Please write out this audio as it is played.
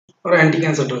or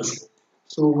anti-cancer drugs.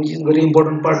 So which is very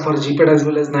important part for GPAT as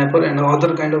well as Niper and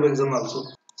other kind of exam also.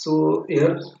 So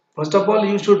here, first of all,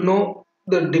 you should know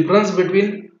the difference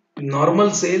between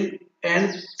normal cell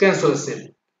and cancerous cell.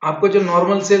 आपका जो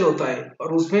normal cell होता है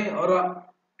और उसमें और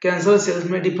cancer cells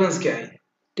में difference क्या है,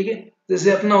 ठीक है।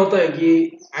 जैसे अपना होता है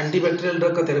कि एंटीबैक्टीरियल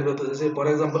ड्रग का थेरेपी होता है, जैसे फॉर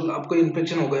एग्जांपल आपको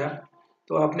इन्फेक्शन हो गया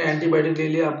तो आपने एंटीबायोटिक ले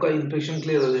लिया, आपका इन्फेक्शन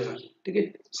क्लियर हो जाएगा, ठीक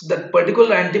है। So that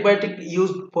particular antibiotic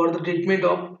used for the treatment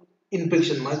of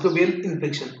infection, microbial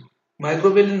infection.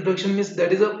 Microbial infection means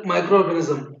that is a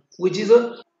microorganism which is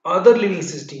a other living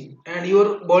system and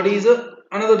your body is a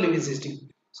another living system.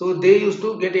 So they used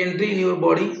to get entry in your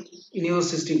body, in your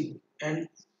system, and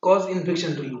cause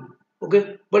infection to you.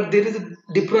 Okay, but there is a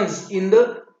difference in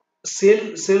the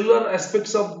cellular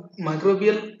aspects of microbe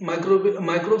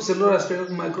cellular aspect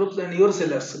of microbes and your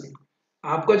cell aspect.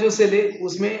 आपका जो cell है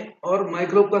उसमें और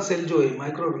microbe का cell जो है,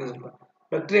 micro organism का,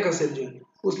 bacteria का सेल जो है,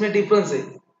 उसमें डिफरेंस है.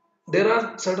 There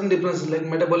are certain differences like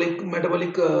metabolism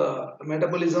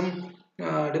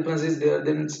difference is there,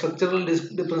 then structural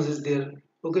difference is there.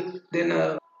 Okay, then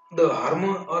the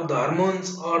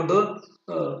hormones or the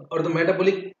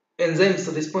metabolic enzymes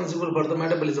responsible for the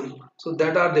metabolism, so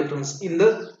that are difference in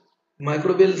the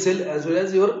microbial cell as well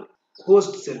as your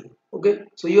host cell. Okay,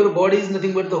 so your body is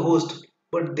nothing but the host,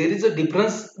 but there is a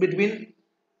difference between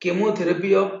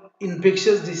chemotherapy of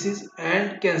infectious disease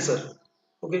and cancer.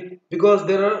 Okay, because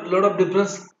there are a lot of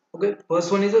difference. Okay,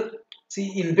 first one is a,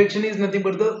 see, infection is nothing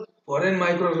but the foreign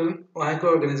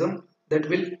microorganism that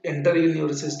will enter in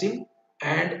your system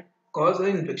and cause an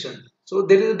infection. So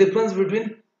there is a difference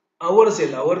between our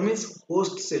cell, our means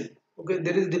host cell. Okay,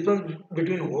 there is difference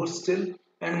between host cell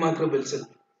and microbial cell,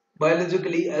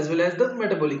 biologically as well as the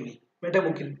metabolically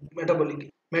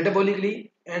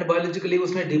and biologically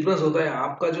उसमें difference होता है.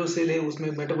 आपका जो cell है उसमें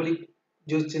metabolic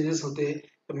जो changes होते हैं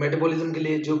मेटाबॉलिज्म के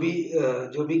लिए, जो भी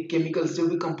केमिकल्स, जो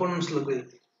भी कंपोनेंट्स लग रहे हैं,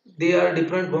 they are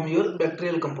different from your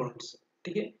bacterial components,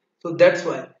 ठीक है. So that's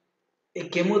why a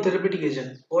chemotherapeutic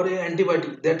agent or a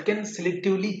antibiotic that can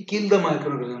selectively kill the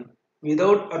microorganism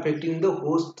without affecting the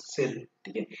host cell,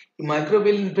 ठीक है.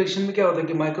 माइक्रोबियल इन्फेक्शन में क्या होता है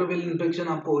कि माइक्रोबियल इन्फेक्शन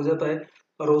आपको हो जाता है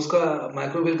और उसका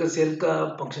माइक्रोबियल का सेल का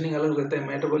फंक्शनिंग अलग रहता है,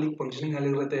 मेटाबॉलिक फंक्शनिंग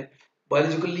अलग रहता है,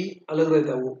 बायोलॉजिकली अलग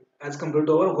रहता है वो as compare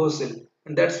to our host cell.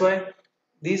 And that's why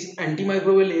this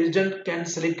antimicrobial agent can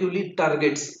selectively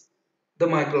targets the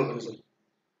microorganism.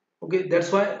 Okay,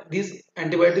 that's why this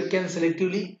antibiotic can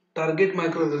selectively target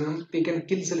microorganism. They can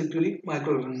kill selectively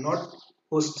microorganism, not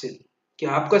host cell. कि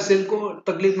आपका cell को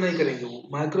तकलीफ नहीं करेंगे, वो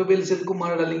microbial cell को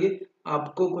मार डालेंगे,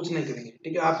 आपको कुछ नहीं करेंगे,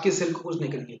 ठीक है, आपके सेल को कुछ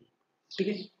नहीं करेंगे, ठीक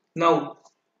है. Now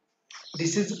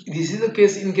this is the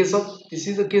case in case of, this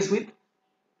is the case with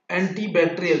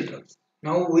antibacterial drugs.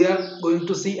 Now we are going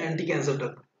to see anti-cancer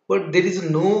drug, but there is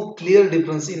no clear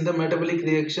difference in the metabolic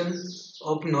reaction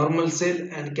of normal cell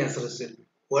and cancerous cell.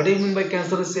 What do you mean by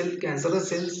cancerous cell? Cancerous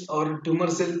cells or tumor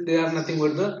cells, they are nothing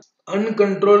but the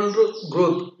uncontrolled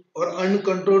growth or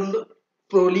uncontrolled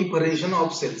proliferation of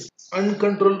cells.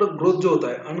 Uncontrolled growth जो होता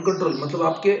है, uncontrolled मतलब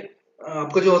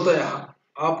आपका जो होता है,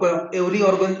 आपका every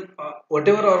organ,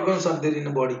 whatever organs are there in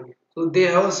the body, so they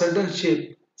have a certain shape,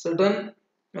 certain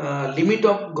limit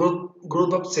of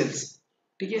growth of sales,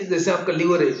 ठीक है. जैसे आपका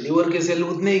लीवर है, लीवर के सेल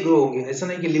उतने ही ग्रो होंगे, ऐसा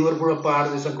नहीं कि लीवर पूरा पहाड़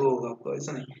जैसा ग्रो होगा आपका,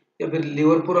 ऐसा नहीं, या फिर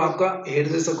लीवर पूरा आपका हेड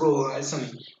जैसा ग्रो होगा, ऐसा नहीं.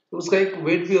 तो उसका एक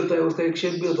वेट भी होता है, उसका एक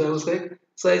शेप भी होता है, उसका एक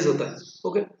साइज होता है.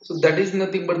 Okay, so that is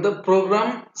nothing but the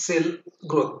programme cell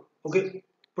growth. Okay,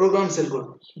 programme cell growth,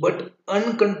 but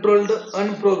uncontrolled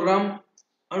अनप्रोग्राम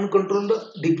uncontrolled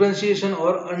differentiation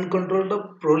or uncontrolled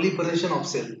proliferation of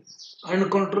cell,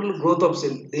 uncontrolled growth of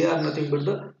cell, they are nothing but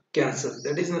the cancer.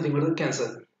 That is nothing but the cancer.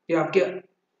 कि आपके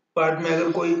part में अगर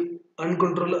कोई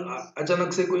uncontrol अचानक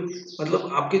से कोई, मतलब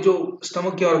आपके जो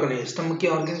स्टमक के ऑर्गन है, स्टमक के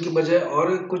ऑर्गन की बजाय और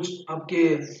कुछ आपके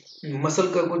मसल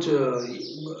का कुछ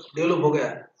डेवलप हो गया,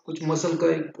 कुछ मसल का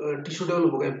एक टिश्यू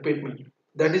डेवलप हो गया पेट में,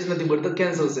 that is nothing but the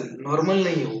cancer cell. Normal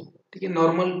नहीं है वो, ठीक है.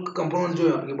 नॉर्मल कंपोनेंट जो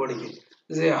है आपकी बॉडी के,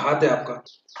 जैसे हाथ है आपका,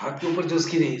 हाथ के ऊपर जो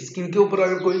स्किन है, स्किन के ऊपर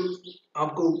अगर कोई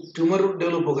आपको ट्यूमर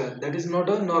डेवलप हो गया, that is not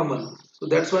a normal. So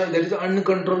that's why that is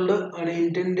uncontrolled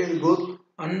unintended growth,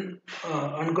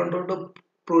 uncontrolled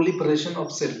proliferation of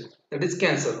cell, that is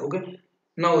cancer. Okay,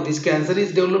 now this cancer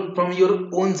is developed from your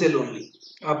own cell only.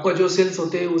 आपका जो sales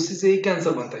होते हैं उसी से ही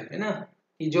cancer बनता है ना.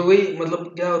 कि जो वही मतलब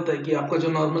क्या होता है कि आपका जो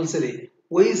नॉर्मल सेल है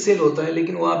वही सेल होता है,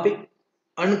 लेकिन वहाँ पे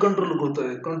अनकंट्रोल ग्रोथ है,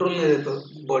 कंट्रोल नहीं रहता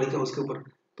बॉडी का उसके ऊपर,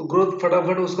 तो ग्रोथ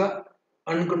फटाफट उसका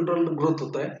अनकंट्रोल्ड ग्रोथ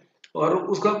होता है. और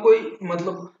उसका कोई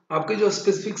मतलब आपके जो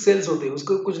स्पेसिफिक सेल्स होते हैं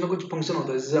उसका कुछ ना कुछ फंक्शन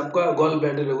होता है. जैसे आपका गॉल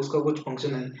ब्लैडर है, उसका कुछ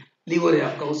फंक्शन है, लीवर है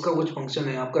आपका, उसका कुछ फंक्शन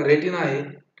है, आपका रेटिना है,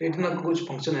 रेटिना का कुछ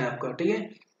फंक्शन है आपका, ठीक है.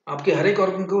 आपके हर एक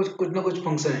ऑर्गन का कुछ ना कुछ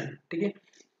फंक्शन है, ठीक है।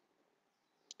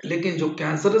 लेकिन जो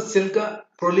कैंसरस सेल का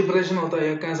प्रोलिफरेशन होता है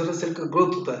या कैंसरस सेल का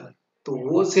ग्रोथ होता है, तो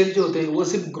वो सेल जो होते हैं वो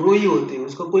सिर्फ ग्रो ही होते हैं,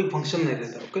 उसका कोई फंक्शन नहीं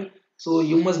रहता। Okay, so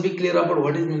you must be clear about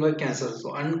what is mean by cancer.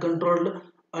 So uncontrolled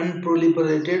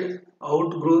अनप्रोलिफरेटेड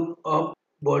outgrowth of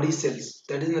body cells,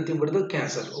 that is nothing but the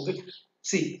cancer. Okay,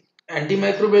 C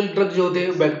antimicrobial drug जो होते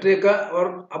हैं बैक्टीरिया का और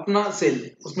अपना सेल,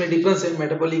 उसमें difference है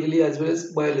metabolically as well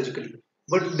as biologically,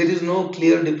 but there is no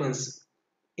clear difference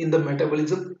in the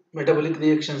metabolic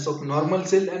reactions of normal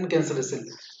cell and cancerous cell,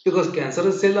 because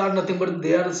cancerous cell are nothing but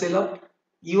they are cell of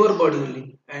your body only,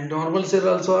 and normal cell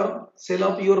also are cell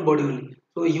of your body only.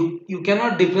 So you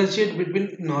cannot differentiate between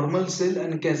normal cell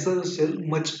and cancerous cell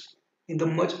much in the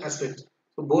much aspect.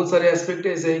 तो बहुत सारे aspect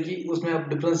ऐसे हैं कि उसमें आप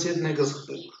differentiate नहीं कर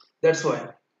सकते। That's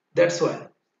why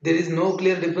there is no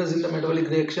clear difference in the metabolic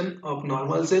reaction of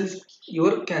normal cells,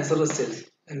 your cancerous cells,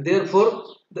 and therefore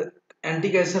the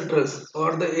anti-cancer drugs or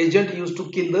the agent used to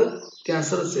kill the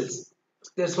cancerous cells.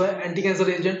 That's why anti-cancer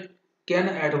agent can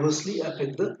adversely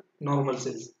affect the normal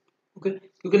cells. Okay,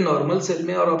 क्योंकि normal cell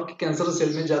में और आपके cancer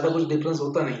cell में ज्यादा कुछ difference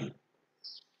होता नहीं है।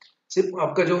 सिर्फ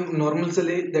आपका जो नॉर्मल सेल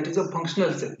है that is a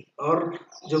functional cell, और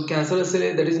जो कैंसर सेल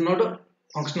है that is not a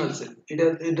functional cell,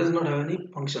 it does not have any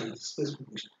function, specific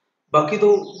function. बाकी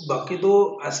तो बाकी तो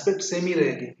एस्पेक्ट सेम ही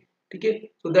रहेंगे, ठीक है।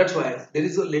 So that's why there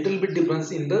is a little bit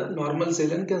difference in the normal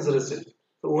cell and cancer cell.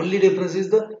 The only difference is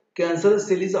the cancer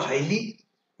cell is highly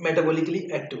metabolically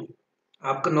active.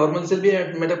 आपका normal cell भी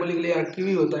metabolically active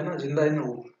ही होता है ना, जिंदा है ना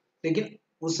वो, लेकिन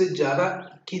उससे ज्यादा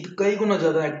कई गुना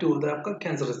ज्यादा एक्टिव होता है आपका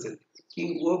कैंसर सेल, कि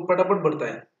वो फटाफट बढ़ता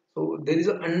है। तो there is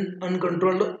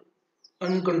uncontrolled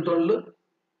uncontrolled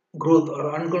growth or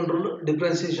uncontrolled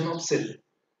differentiation of cell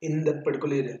in that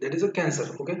particular area, that is a cancer.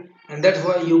 Okay, and that's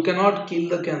why you cannot kill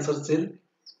the cancer cell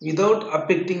without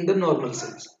affecting the normal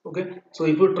cells. Okay, so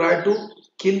if you try to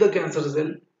kill the cancer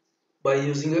cell by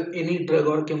using any drug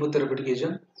or chemotherapeutic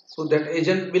agent, so that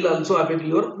agent will also affect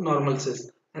your normal cells,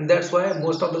 and that's why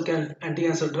most of the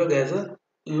anti-cancer drug has a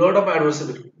lot of adverse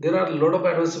effect. There are a lot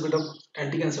of adverse effect of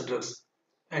anti-cancer drugs.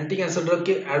 Anti-cancer drug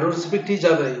के adverse effect ही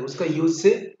ज्यादा है, उसका use से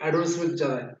adverse effect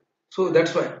ज्यादा है। So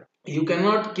that's why you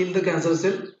cannot kill the cancer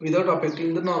cell without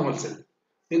affecting the normal cell,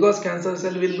 because cancer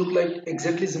cell will look like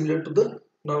exactly similar to the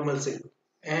normal cell,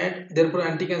 and therefore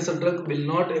anti-cancer drug will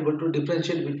not able to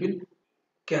differentiate between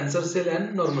cancer cell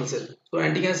and normal cell. तो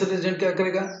anti cancer agent क्या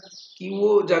करेगा कि वो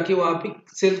जाके वहां पे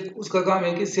cell, उसका काम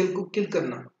है कि सेल को किल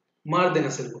करना, मार देना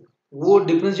सेल को। वो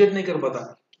डिफरेंशिएट नहीं कर पाता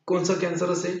कौन सा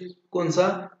कैंसरस है, कौन सा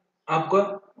आपका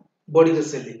बॉडी का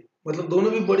सेल है, मतलब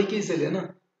दोनों भी बॉडी की सेल है ना,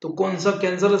 तो कौन सा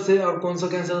कैंसरस है और कौन सा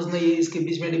कैंसरस नहीं है, इसके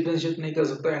बीच में डिफरेंशिएट नहीं कर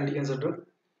सकता एंटी कैंसर ड्रग,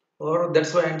 और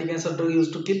that's why anti cancer drug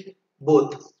used to kill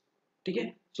both, ठीक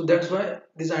है। So that's why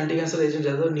this anti cancer agent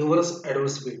has a numerous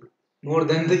adverse effect more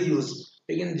than the use.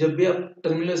 लेकिन जब भी आप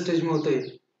टर्मिनल स्टेज में होते हैं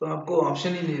तो आपको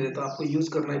ऑप्शन ही नहीं रहता, आपको यूज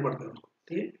करना ही पड़ता है उनको,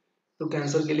 ठीक है। तो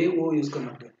कैंसर के लिए वो यूज करना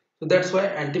पड़ता है। So that's why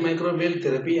antimicrobial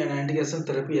therapy and anti-cancer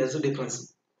therapy has a difference,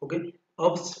 okay,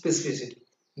 of specificity.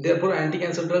 Therefore,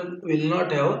 anti-cancer drug will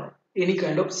not have any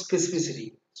kind of specificity.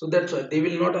 So that's why they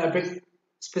will not affect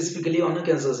specifically on a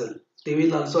cancer cell. They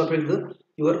will also affect the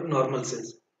your normal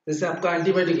cells. जैसे आपका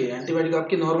antibiotic है, antibiotic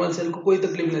आपके normal cell को कोई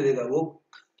तकलीफ नहीं देगा, वो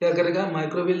क्या करेगा,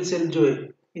 माइक्रोबियल सेल जो है,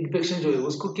 इन्फेक्शन जो है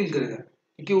उसको किल करेगा,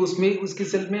 क्योंकि उसमें उसकी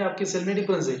सेल में आपके सेल में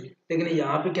डिफरेंस है। लेकिन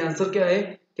यहाँ पे कैंसर क्या है,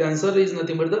 cancer is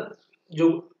nothing but the जो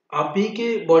आप ही के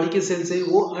बॉडी के सेल से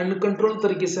वो अनकंट्रोल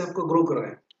तरीके से आपको ग्रो कर रहा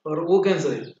है, और वो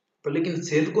कैंसर है। तो लेकिन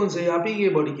सेल कौन से, आप ही के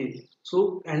बॉडी के। So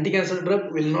anti cancer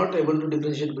drug will not able to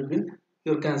differentiate between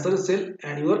your cancer cell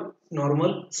and your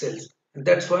normal sales, and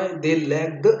that's why they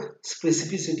lack the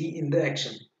specificity in the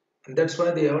action, and that's why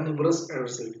they have numerous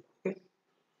adverse effects. Okay,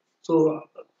 so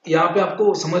यहाँ पे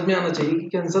आपको समझ में आना चाहिए कि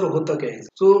cancer होता क्या है।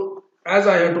 So as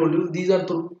I have told you these are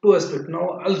to aspect. Now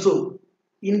also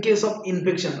in case of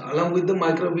infection along with the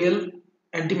microbial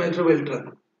antimicrobial drug,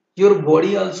 your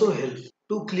body also helps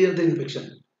to clear the infection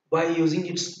by using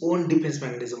its own defense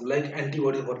mechanism like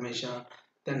antibody formation,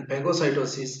 then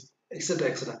phagocytosis, etc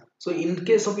etc. So in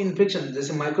case of infection,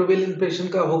 जैसे microbial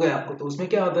infection का हो गया आपको, तो उसमें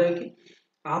क्या होता है कि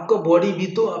आपका बॉडी भी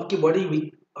तो आपके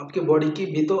बॉडी की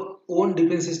भी तो ओन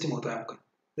डिफेंस सिस्टम होता है आपका,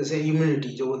 जैसे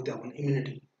इम्यूनिटी जो बोलते हैं अपन,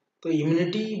 इम्यूनिटी। तो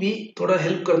इम्यूनिटी भी थोड़ा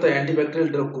हेल्प करता है एंटीबैक्टीरियल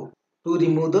ड्रग को टू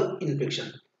रिमूव द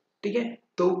इन्फेक्शन, ठीक है।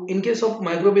 तो in case of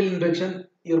microbial infection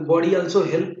your body also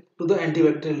help to the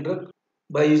antibacterial drug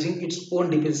by using its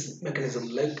own defense mechanism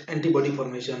like antibody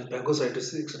formation,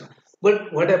 phagocytosis, etc.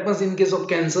 But what happens in case of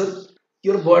cancer,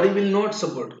 your body will not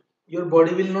support,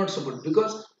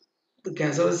 because the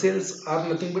cancerous cells are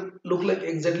nothing but look like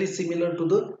exactly similar to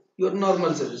the your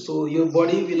normal cells, so your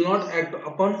body will not act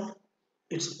upon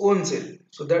its own cell.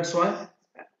 So that's why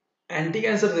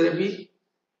anti-cancer therapy,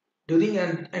 during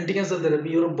anti-cancer therapy,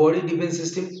 your body defense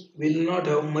system will not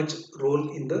have much role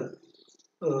in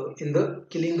the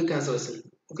killing the cancer cell.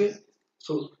 Okay,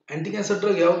 so anti-cancer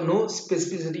drug have no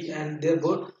specificity and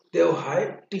therefore they have high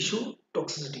tissue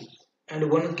toxicity, and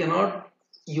one cannot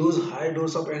use high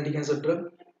dose of anti-cancer drug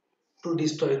to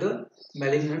destroy the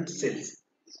malignant cells.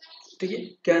 ठीक है,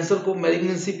 cancer को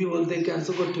malignancy भी बोलते हैं,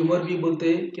 cancer को tumour भी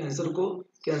बोलते हैं, कैंसर को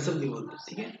कैंसर भी बोलते हैं.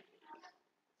 ठीक है,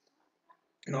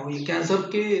 now ये कैंसर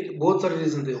के बहुत सारे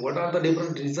रीजन थे. What are the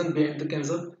different reason behind the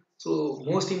cancer? So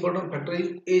most important factor is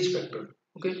age factor.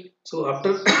 Okay, so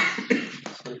after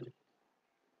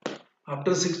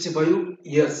after 65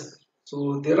 years,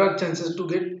 so there are chances to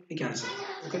get a cancer.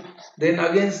 Okay, then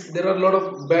again there are a lot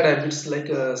of bad habits like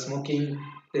smoking,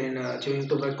 then chewing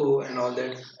tobacco and all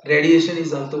that. Radiation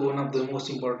is also one of the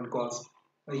most important cause,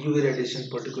 UV radiation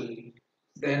particularly.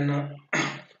 Then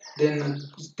then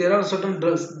there are certain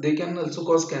drugs, they can also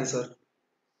cause cancer.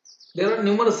 There are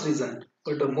numerous reasons,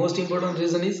 but the most important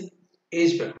reason is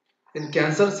age factor. Then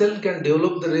cancer cell can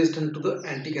develop the resistance to the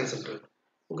anti-cancer drug.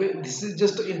 Okay, this is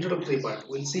just the introductory part.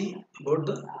 We'll see about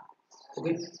the.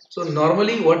 Okay, so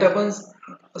normally what happens?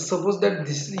 Suppose that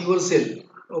this is your cell.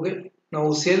 Okay,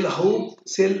 now cell, how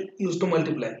cell used to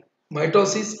multiply?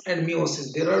 Mitosis and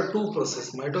meiosis. There are two process,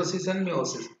 mitosis and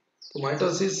meiosis. तो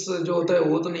mitosis जो होता है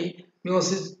वो तो नहीं,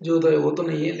 meiosis जो होता है वो तो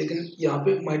नहीं है, लेकिन यहाँ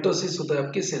पे माइटोसिस होता है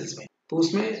आपके सेल्स में. तो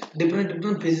उसमें डिफरेंट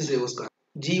डिफरेंट फेजेस है उसका.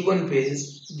 G1 phase,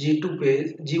 G2 phase,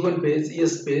 G1 phase,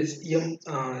 S phase,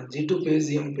 G2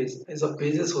 phase, M phase, ऐसा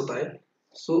फेजेस होता है.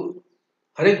 सो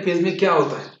हर एक फेज में क्या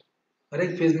होता है, हर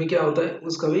एक फेज में क्या होता है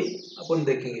उसका भी अपन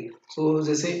देखेंगे. सो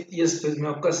जैसे S फेज में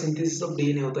आपका सिंथेसिस ऑफ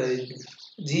डीएनए होता है.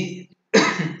 जी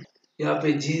यहाँ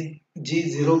पे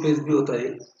G0 फेज भी होता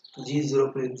है, G0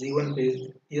 phase, G1 phase,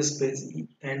 S phase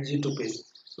and G2 phase.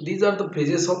 So these are the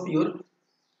phases of your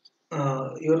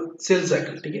cell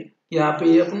cycle. ठीक है, यहाँ पे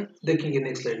ये अपन देखेंगे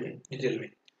नेक्स्ट स्लाइड में डिटेल में.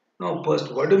 Now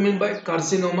first, what do you mean by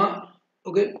carcinoma?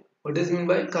 Okay, what is mean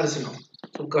by carcinoma?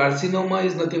 So carcinoma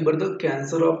is nothing but the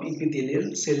cancer of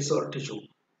epithelial cells or tissue.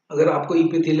 अगर आपको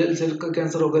epithelial cell का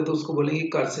cancer होगा तो उसको बोलेंगे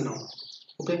carcinoma.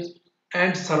 Okay,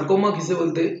 and sarcoma किसे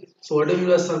बोलते हैं? So what do you mean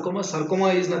by sarcoma? Sarcoma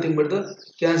is nothing but the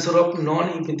cancer of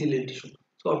non-epithelial tissue.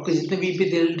 So आपके जितने भी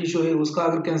epithelial tissue है उसका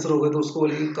अगर कैंसर होगा तो उसको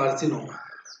बोलेंगे carcinoma,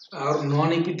 और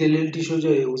non-epithelial tissue जो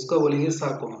है उसका बोलेंगे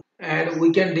sarcoma. And we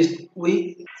can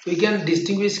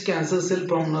distinguish cancer cell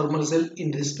from normal cell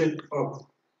in respect of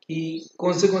कि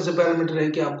कौन से पैरामीटर है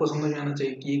कि आपको समझ में आना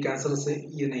चाहिए कि ये कैंसर से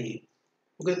ये नहीं है.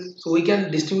 Okay, so we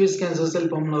can distinguish cancer cell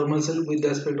from normal cell with the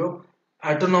aspect of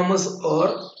autonomous or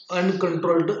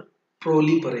uncontrolled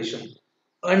proliferation.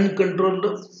 Uncontrolled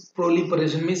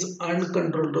proliferation means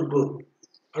uncontrolled growth.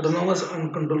 Autonomous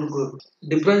uncontrolled growth.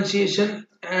 Differentiation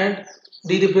and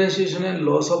dedifferentiation and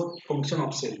loss of function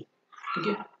of cell. ठीक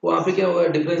है, वहाँ पे क्या होगा,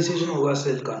 differentiation होगा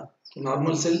cell का,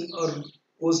 normal cell और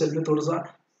वो सेल में थोड़ा सा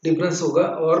डिफरेंस होगा,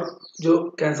 और जो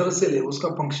कैंसर सेल है उसका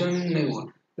फंक्शन नहीं होगा.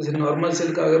 जैसे नॉर्मल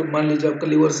सेल का अगर मान लीजिए आपका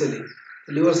लीवर सेल है,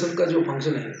 तो लीवर सेल का जो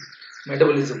फंक्शन है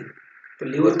मेटाबॉलिज्म, तो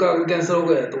लीवर का अगर कैंसर हो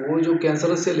गया तो वो जो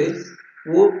कैंसर सेल है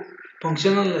वो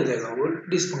फंक्शनल नहीं रहेगा, वो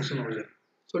डिसफंक्शन हो जाएगा.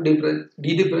 सो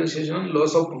differentiation,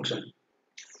 loss of function.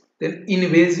 Then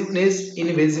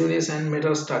invasiveness and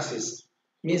metastasis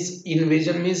means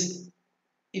invasion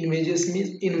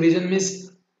means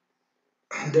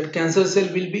that cancer cell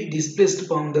will be displaced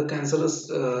from the cancerous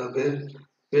where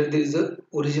there is a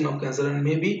origin of cancer and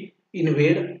maybe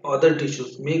invade other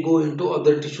tissues, may go into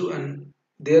other tissue, and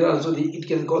there also it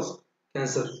can cause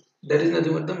cancer. That is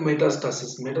nothing but the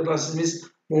metastasis. Metastasis means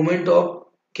movement of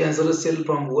cancerous cell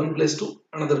from one place to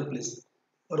another place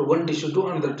और one tissue to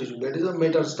another tissue. That is a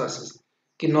metastasis.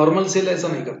 कि normal cell ऐसा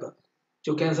नहीं करता,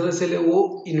 जो cancerous cell है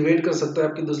वो invade कर सकता है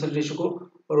आपके दूसरे टिश्यू को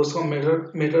और उसका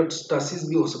मेटास्टासिस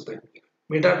भी हो सकता है,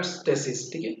 मेटास्टेसिस.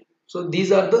 ठीक है, so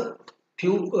these are the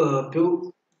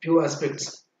few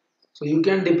aspects. So you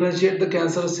can differentiate the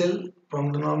cancer cell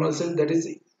from the normal cell. That is,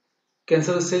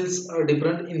 cancer cells are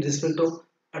different in respect of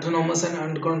autonomous and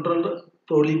uncontrolled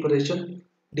proliferation,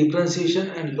 differentiation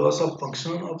and loss of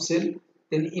function of cell,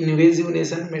 then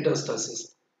invasiveness and metastasis.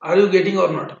 Are you getting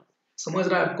or not? समझ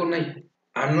रहा है आपको? नहीं.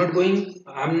 I'm not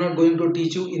going to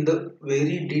teach you in the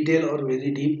very detail or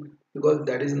very deep, because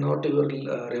that is not your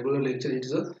regular lecture. It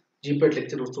is a GPAT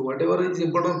lecture. So whatever is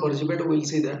important for GPAT, we will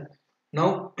see that.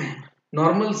 Now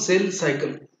normal cell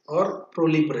cycle और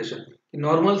proliferation.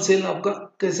 Normal cell आपका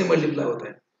कैसे multiply होता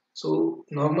है? So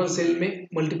normal cell में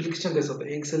multiplication कैसे होता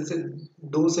है, एक सेल से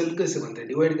दो सेल कैसे बनते हैं,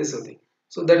 डिवाइड कैसे होते हैं.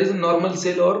 So that is normal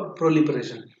cell और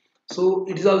proliferation. So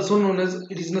it is also known as,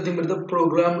 it is nothing but the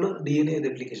programmed DNA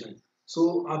replication. सो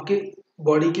आपके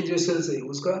बॉडी के जो सेल्स है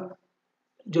उसका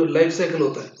जो लाइफ साइकिल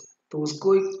होता है, तो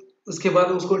उसको उसके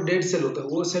बाद उसको डेड सेल होता है,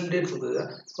 वो सेल डेड होता है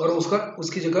और उसका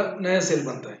उसकी जगह नया सेल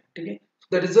बनता है, ठीक है।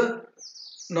 That is a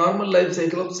normal life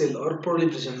cycle of cell और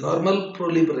proliferation, normal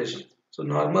proliferation. So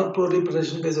normal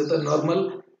proliferation कैसे होता है, नॉर्मल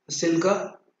सेल का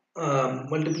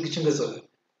मल्टीप्लिकेशन कैसे होता है,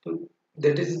 तो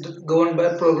that is govern by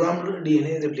programmed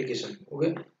DNA replication. Okay,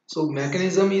 so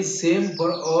mechanism is same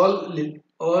for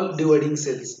all dividing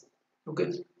cells. Okay,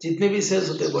 जितने भी सेल्स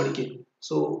होते हैं बॉडी के,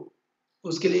 सो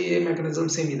उसके लिए ये मैकेनिज्म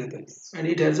सेम ही रहता है। And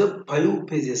it has a 5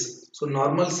 phases। So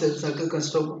normal cell cycle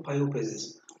consist of 5 phases।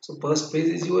 So first phase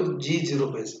is your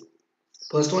G0 phase।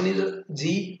 First one is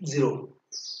G0.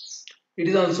 It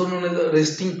is also known as a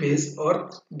resting phase or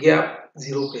gap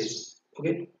zero phase.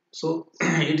 Okay, so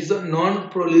it is a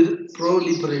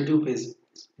non-proliferative phase.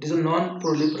 It is a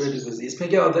non-proliferative phase. इसमें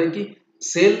क्या होता है कि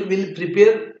cell will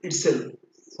prepare itself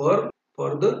for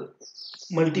the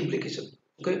multiplication.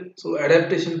 Okay, so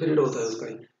adaptation period होता है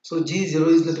उसका. So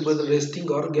G0 is nothing but the resting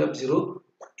or gap zero.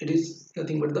 It is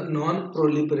nothing but the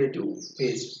non-proliferative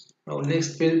phase. Now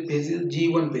next phase is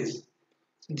G1 phase.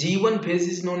 G1 phase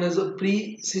is known as a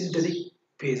pre-synthetic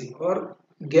phase or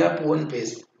gap 1 phase.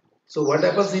 So what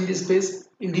happens in this phase?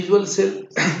 Individual cell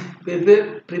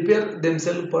prepare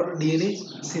themselves for DNA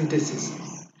synthesis.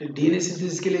 DNA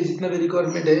synthesis के लिए जितना भी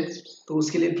requirement है तो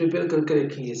उसके लिए prepare करके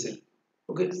रखेंगे cell.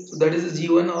 Okay, so that is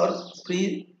G1 or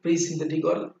pre-synthetic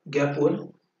or gap 1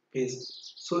 phase.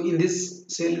 So in this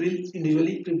cell will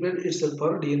individually prepare itself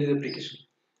for DNA replication.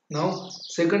 Now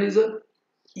second is a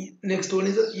next one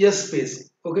is a S phase.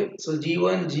 Okay, so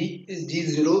G1,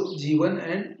 G0, G1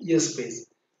 and S phase.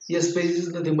 S phase is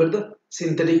nothing but the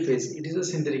synthetic phase. It is a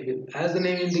synthetic phase. As the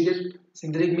name indicates,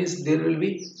 synthetic means there will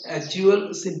be actual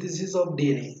synthesis of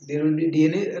DNA. There will be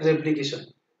DNA replication.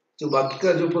 जो बाकी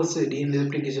का जो process है DNA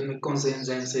replication में कौन से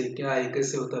enzymes है, क्या है,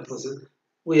 कैसे होता है process,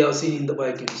 we have seen in the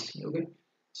biochemistry. Okay,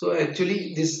 so actually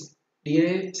this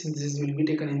DNA synthesis will be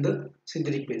taken in the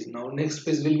synthetic phase. Now next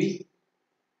phase will be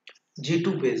G2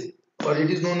 phase, or it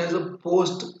is known as a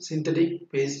post-synthetic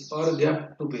phase or gap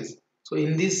 2 phase. So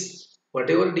in this,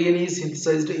 whatever DNA is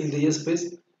synthesized in the S phase,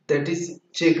 that is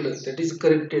checked, that is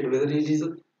corrected whether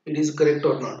it is correct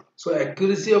or not. So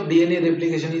accuracy of DNA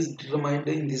replication is determined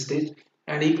in this stage,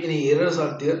 and if any errors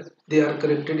are there, they are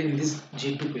corrected in this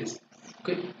G2 phase.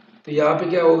 Okay, तो यहाँ पे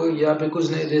क्या होगा, यहाँ पे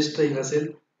कुछ नहीं, rest रहेगा सेल,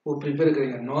 वो प्रिपेयर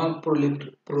करेगा, नॉन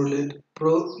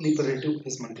प्रोलिफरेटिव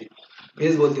फेज बनती है,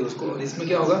 फेज बोलते हैं उसको। और इसमें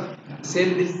क्या होगा,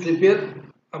 सेल विल प्रिपेयर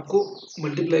आपको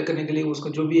मल्टीप्लाई करने के लिए उसको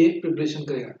जो भी है प्रिपरेशन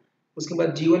करेगा। उसके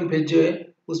बाद G1 फेज जो है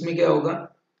उसमें क्या होगा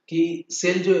कि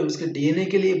सेल जो है उसके डीएनए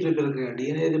के लिए प्रिपेयर करेगा,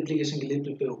 डीएनए रेप्लिकेशन के लिए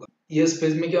प्रिपेयर होगा। इस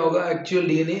फेज में क्या होगा, एक्चुअल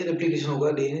डीएनए रेप्लिकेशन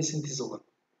होगा, डीएनए सिंथेसिस होगा।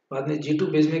 बाद में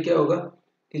G2 फेज में क्या होगा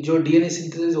कि जो डीएनए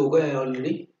सिंथेसिस हो गया है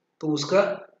ऑलरेडी, तो उसका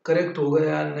करेक्ट हो गया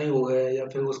या नहीं हो गया, या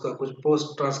फिर उसका कुछ post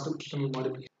transcriptional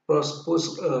modification,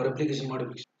 post replication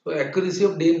modification. So accuracy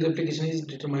of DNA replication is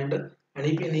determined, and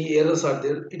if any errors are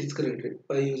there, it is corrected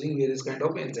by using various kind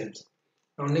of enzymes.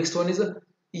 Now next one is a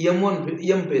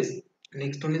M phase.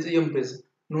 Next one is a M phase,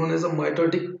 known as a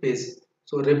mitotic phase.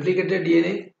 So replicated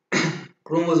DNA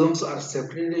chromosomes are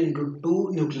separated into two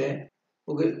nuclei.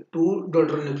 Okay, two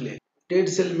daughter nuclei. Dead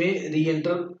cell may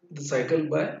re-enter the cycle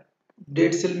by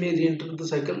dead cell में री-एंटर the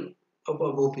cycle of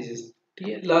above phases. ठीक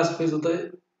है, last phase होता है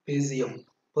phase M,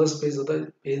 first phase होता है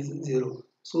phase 0।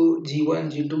 सो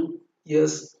G1, G2,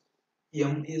 S,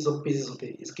 M ये सब phases होते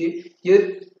हैं इसके, ये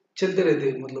चलते रहते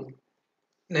हैं। मतलब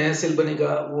नया सेल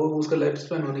बनेगा, वो उसका लाइफ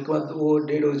स्पैन होने के बाद वो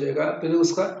डेड हो जाएगा, फिर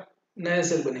उसका नया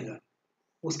सेल बनेगा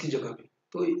उसकी जगह पे,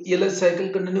 तो ये लाइफ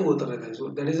साइकिल कंटिन्यू होता रहता है। So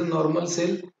that is a normal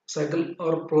cell cycle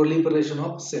और proliferation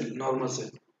of cell, normal cell.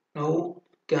 Now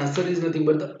cancer is nothing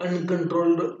but the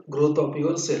uncontrolled growth of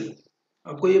your cell.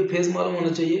 आपको ये फेज मालूम होना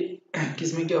चाहिए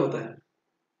किसमें क्या होता है,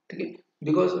 ठीक है,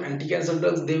 because anti cancer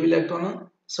drugs they will act on a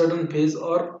sudden phase,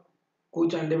 और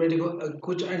कुछ एंटीबायोटिक,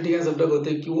 कुछ एंटी कैंसर ड्रग होते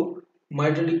हैं कि वो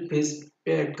माइटोटिक फेज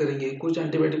पे एक्ट करेंगे, कुछ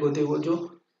एंटीबायोटिक होते हैं वो जो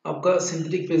आपका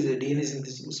सिंथेटिक फेज है डीएनए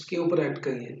सिंथेसिस उसके ऊपर एक्ट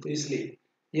करेंगे। तो इसलिए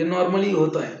ये नॉर्मली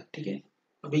होता है, ठीक है।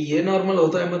 अभी ये नॉर्मल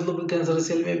होता है मतलब कैंसर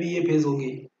सेल में भी ये फेज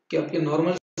होंगे कि आपके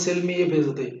नॉर्मल सेल में ये फेज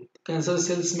होते हैं, कैंसर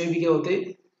सेल्स में भी क्या होते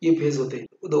हैं, ये फेज होते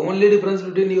हैं। The only difference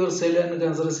between your cell and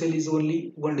cancer cell is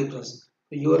only one difference,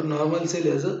 your normal cell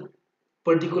has a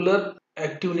particular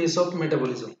activeness of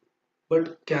metabolism, but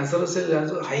cancer cell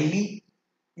has highly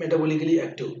metabolically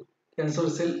active, cancer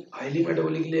cell highly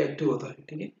metabolically active होता है,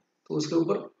 ठीक है। तो उसके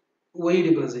ऊपर वही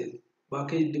difference है,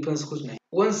 बाकी डिफरेंस कुछ नहीं।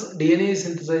 Once DNA is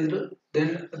synthesized, then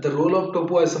the role of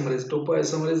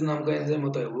topoisomerase नाम का एंजाइम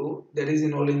होता है वो, that is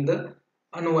involve in the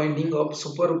unwinding of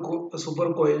super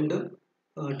coiled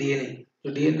DNA.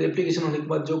 जो डीएनए रेप्लिकेशन होने के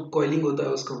बाद जो कॉइलिंग होता है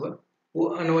उसके ऊपर वो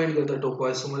अनवाइंड करता है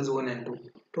topoisomerase 1 and 2.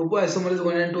 Topoisomerase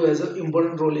 1 and 2 has an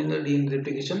important role in the DNA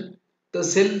replication. The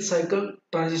cell cycle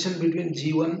transition between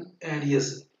G1 and S,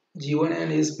 G1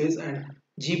 and S phase and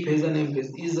G phase and M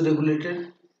phase is regulated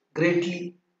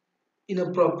greatly in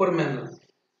a proper manner,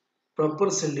 proper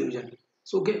cell division.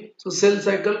 So okay, so cell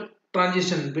cycle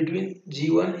transition between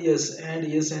G1 S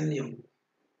and S and M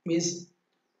means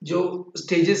जो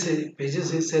stages है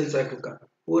phases है cell cycle का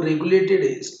वो regulated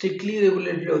है, strictly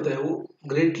regulated होता है, वो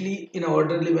greatly इन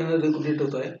orderly manner regulate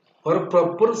होता है और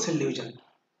प्रॉपर सेल डिवीजन.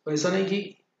 ऐसा नहीं कि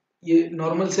ये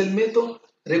नॉर्मल सेल में तो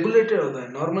रेगुलेटेड होता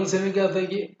है, नॉर्मल सेल में क्या होता है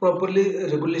कि प्रॉपरली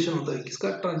रेगुलेशन होता है किसका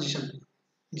transition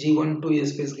G1 to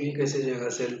S phase में कैसे जाएगा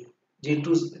सेल,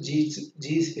 G2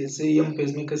 जी फेज से एम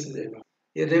फेज में कैसे जाएगा,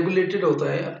 ये रेगुलेटेड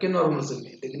होता है आपके नॉर्मल सेल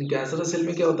में. लेकिन कैंसरस सेल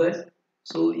में क्या होता है,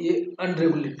 सो ये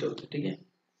अनरेगुलेटेड होता है. ठीक है.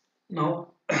 Now,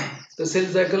 the cell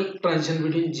cycle transition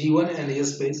between G1 and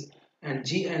S phase and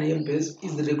G and M phase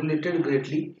is regulated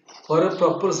greatly for a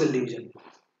proper cell division,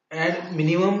 and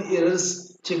minimum errors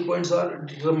checkpoints are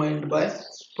determined by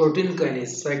protein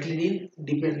kinase, cyclin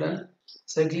dependent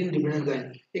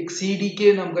kinase. एक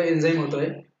CDK नाम का enzyme होता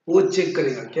है, वो check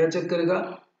करेगा, क्या check करेगा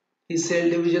कि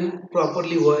सेल डिवीजन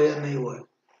प्रॉपरली हुआ है या नहीं हुआ है.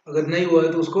 अगर नहीं हुआ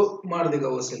है तो उसको मार देगा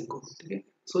वो सेल को. ठीक है.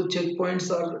 So checkpoints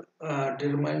are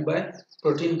determined by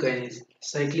protein kinase,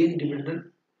 cyclin dependent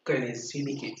kinase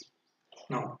 (CDK).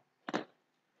 Now,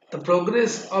 the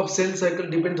progress of cell cycle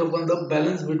depends upon the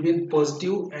balance between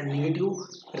positive and negative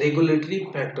regulatory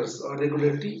factors or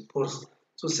regulatory force.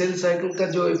 So cell cycle का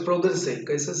जो progress है,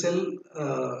 कैसे cell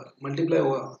multiply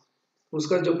हुआ,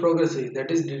 उसका जो progress है,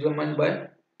 that is determined by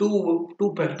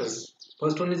two factors.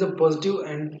 First one is a positive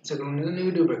and second one is a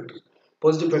negative factor.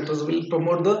 Positive factors will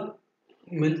promote the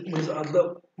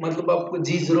मतलब आपको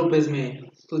G0 फेज में है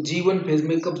तो G1 फेज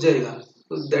में कब जाएगा,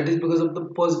 तो that is because of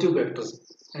the positive factors.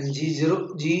 And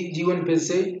G1 phase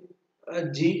से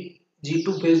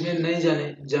G2 फेज में नहीं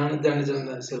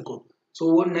जाना है सेल को,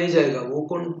 सो वो नहीं जाएगा. वो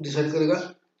कौन डिसाइड करेगा,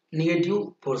 negative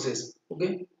forces. Okay.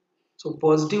 So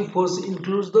positive force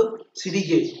includes the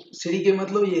CDK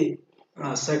मतलब ये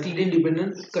साइक्लिन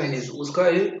डिपेंडेंट काइनेज, उसका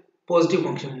है पॉजिटिव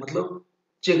फंक्शन, मतलब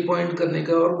चेक पॉइंट करने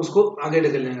का और उसको आगे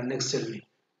ढकेलने का नेक्स्ट सेल में.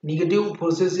 Negative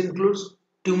forces includes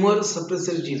tumour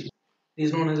suppressor gene,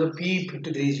 is known as a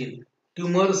P53 gene,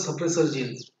 tumor suppressor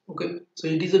gene. Okay, so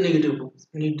it is a negative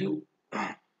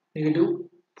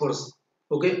force.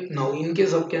 Okay, now in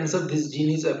case of cancer this gene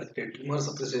is affected, tumor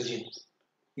suppressor gene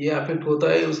ये affect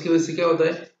होता है, उसकी वजह से क्या होता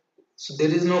है, so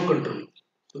there is no control,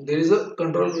 so there is a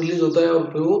control release होता है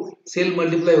और फिर वो सेल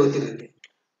मल्टीप्लाई होते रहते हैं.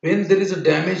 when there is a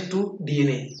damage to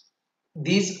DNA,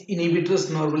 these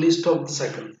inhibitors normally stop the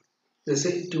cycle. जैसे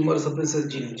ट्यूमर सप्रेसर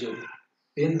जीन जो,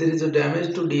 when there is a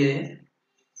damage to DNA,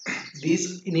 these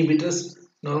inhibitors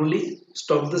normally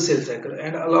stop the cell cycle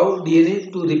and allow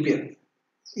DNA to repair.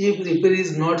 If repair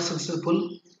is not successful,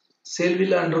 cell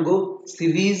will undergo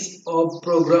series of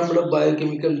programmed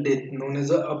biochemical death known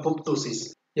as apoptosis.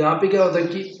 यहाँ पे क्या होता है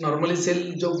कि normally cell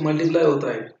जो multiply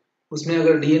होता है उसमें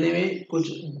अगर डीएनए में कुछ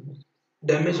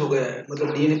डैमेज हो गया है,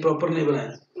 मतलब डीएनए प्रॉपर नहीं बना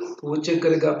है, तो वो चेक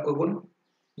करेगा आपका कौन,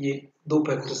 ये दो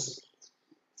फैक्टर्स.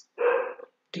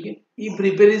 ठीक है. इफ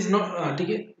रिपेयर इज नॉट, ठीक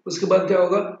है, उसके बाद क्या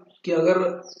होगा कि अगर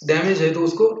डैमेज है तो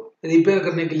उसको रिपेयर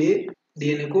करने के लिए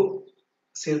डीएनए को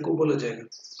सेल को बोला जाएगा.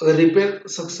 अगर रिपेयर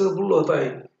सक्सेसफुल होता है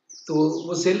तो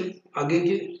वो सेल आगे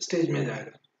के स्टेज में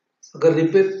जाएगा. अगर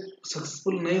रिपेयर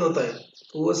सक्सेसफुल नहीं होता है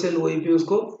तो वो सेल वहीं पे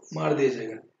उसको मार दिया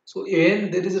जाएगा. So when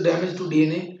there is a damage to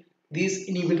DNA, these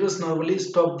inhibitors normally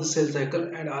stop the cell cycle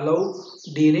and allow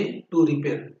DNA to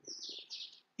repair.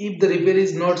 If the repair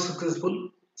is not successful,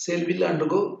 cell will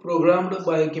undergo programmed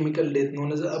biochemical death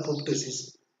known as apoptosis.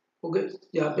 Okay,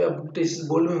 यहाँ पे apoptosis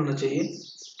bold में होना चाहिए.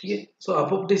 ठीक है. So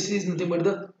apoptosis is nothing but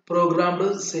the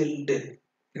programmed cell death.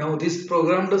 Now this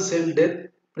programmed cell death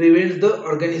prevents the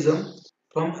organism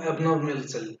from abnormal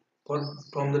cell,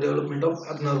 from the development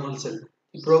of abnormal cell.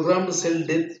 Programmed cell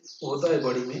death होता है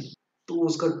body में, तो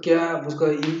उसका क्या, उसका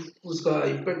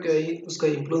इम्पैक्ट क्या है, उसका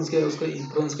इन्फ्लुएंस क्या है, उसका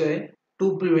इन्फ्लुएंस क्या है, to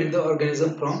prevent the organism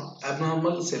from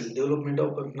abnormal cell development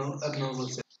of abnormal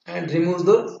cell and remove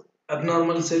the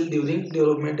abnormal cell during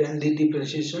development and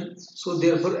differentiation. So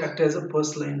therefore act as a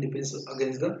first line defence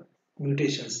against the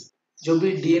mutations. जो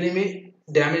भी DNA में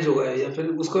damage होगा है या फिर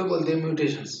उसको बोलते हैं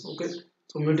म्यूटेशंस. ओके.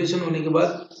 तो म्यूटेशन होने के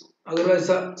बाद अगर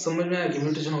ऐसा समझ में आया कि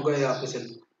म्यूटेशन होगा यहाँ पे सेल,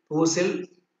 तो वो सेल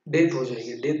डेथ हो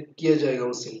जाएगी, डेथ किया जाएगा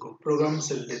उस सेल को, प्रोग्राम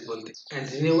सेल डेथ बोलते हैं. And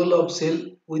renewal of cell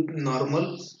with normal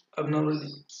abnormal.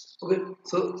 Okay,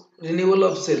 so renewal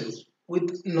of cell with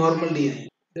normal DNA,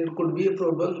 that could be a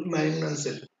probable malignant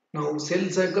cell. Now cell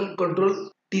cycle control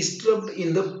disturbed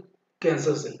in the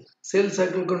cancer cell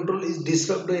cycle control is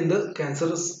disturbed in the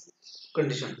cancerous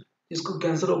condition. जिसको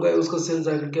cancer हो गया उसका cell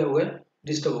cycle क्या हो गया,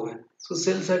 disturb हो गया। सो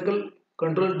cell cycle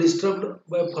control disturbed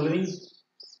by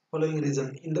following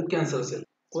reason in the cancer cell.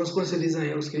 कौन से रीजन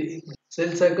है उसके,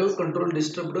 cell cycle control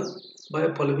disturbed by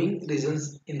following reasons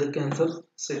in the cancer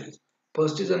cell.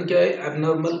 First reason क्या है,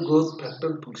 एबनॉर्मल ग्रोथ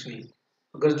फैक्टर फंक्शनिंग।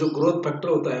 अगर जो ग्रोथ फैक्टर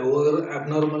होता है वो अगर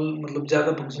एबनॉर्मल मतलब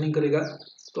ज्यादा फंक्शनिंग करेगा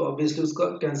तो ऑब्वियसली उसका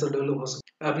कैंसर डेवलप हो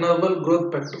सकता है। Abnormal growth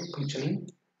factor functioning,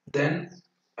 then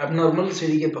abnormal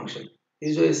CDK function.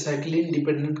 ये जो है साइक्लिन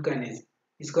डिपेंडेंट काइनेज,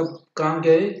 इसका काम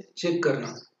क्या है, चेक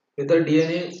करना weather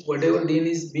DNA whatever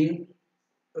DNA is being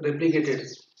replicated,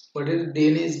 whether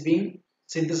DNA is being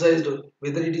synthesized,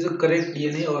 whether it is a correct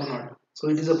DNA or not.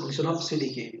 So it is a function of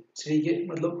CDK. CDK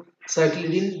मतलब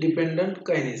cyclidine dependent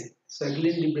kinase.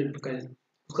 Cyclidine dependent kinase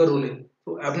उसका role है।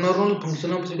 तो abnormal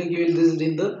function of CDK will result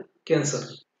in the cancer.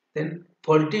 Then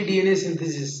faulty DNA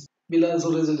synthesis will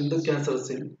also result in the cancer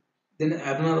cell. Then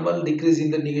abnormal decrease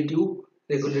in the negative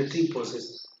regulatory process.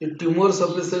 The tumor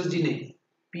suppressor gene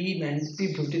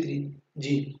P53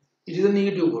 gene, it is a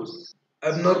negative force.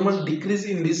 Abnormal decrease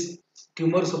in this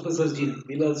tumor suppressor gene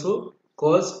will also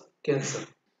cause cancer.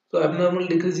 So abnormal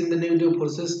decrease in the negative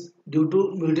forces due to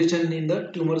mutation in the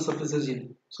tumor suppressor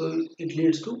gene, so it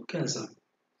leads to cancer.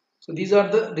 So these are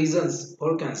the reasons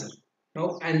for cancer.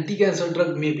 Now anti-cancer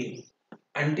drug may be,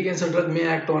 anti-cancer drug may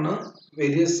act on a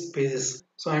various phases.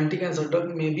 So anti-cancer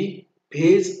drug may be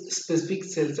phase specific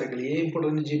cell cycle, ये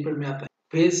important GPAT में आता है,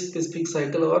 phase specific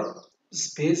cycle और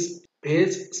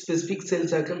phase specific cell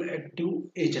cycle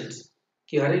active agents,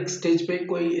 कि हर एक stage पे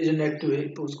कोई agent active है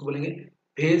तो उसको बोलेंगे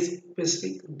phase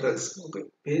specific drugs. Okay,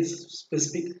 phase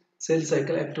specific cell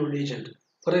cycle active agent.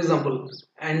 For example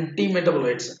anti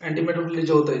metabolites, anti metabolite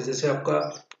जो होता है जैसे आपका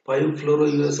 5 फ्लोरो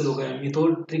यूएसएल हो गया,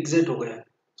 मिथोट्रिक्सेट हो गया,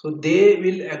 सो they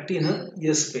will act in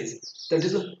S phase, that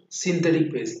is a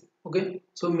synthetic phase. Okay,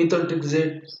 so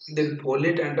methotrexate, then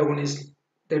folate antagonist,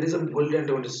 that is a folate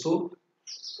antagonist, so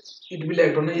it will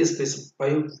act on a space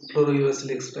 5 fluorouracil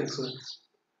extra।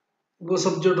 वो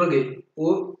सब जो drug है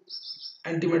वो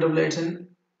anti metabolites and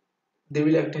they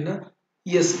will act in a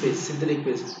ES phase, synthetic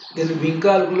phase. Then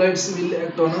Vinca alkaloids will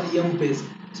act on a M phase,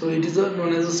 so it is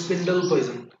known as a spindle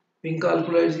poison. Vinca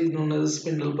alkaloids is known as a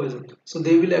spindle poison, so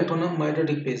they will act on a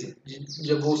mitotic phase।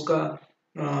 जब उसका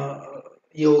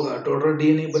ये होगा daughter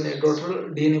DNA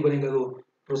बनेगा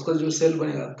तो उसका जो cell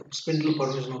बनेगा तो स्पिंडल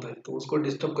फॉर्मेशन होता है तो उसको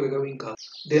डिस्टर्ब करेगा Vinka.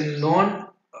 Then non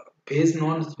phase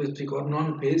non specific or non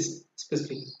phase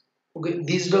specific, okay,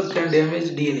 these drugs can damage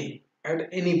DNA at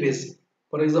any phase.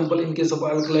 For example, in case of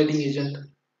alkylating agent,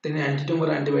 then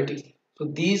antitumor antibiotics, so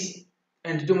these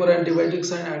antitumor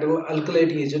antibiotics and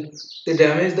alkylating agent, they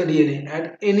damage the DNA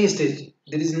at any stage,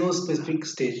 there is no specific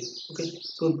stage। Okay,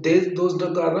 so those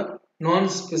drugs are a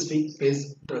non-specific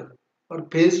phase drug or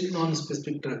phase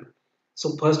non-specific drug। So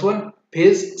first one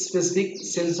phase specific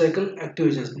cell cycle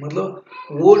एक्टिवेशंस, मतलब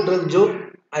वो drug जो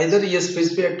either S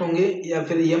phase पे act होंगे या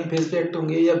फिर M phase पे act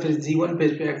होंगे या फिर जी1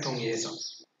 फेज पे एक्ट होंगे ऐसा।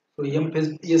 तो एम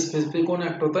फेज एस फेज पे कौन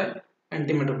एक्ट होता है,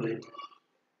 एंटी मेटाबोलाइट।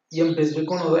 एम फेज पे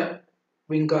कौन होता है,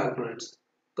 विंका अल्कोलॉइड्स।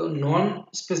 तो नॉन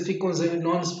स्पेसिफिक कौन से,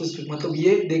 नॉन स्पेसिफिक मतलब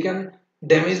ये they can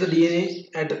damage the DNA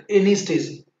at any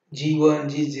stage, G1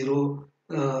 जी0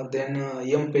 then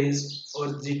M phase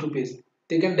और G2 phase,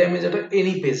 they can damage at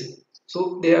any phase, so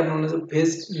they are known as a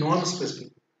phase non-specific।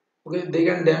 Okay, they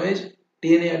can damage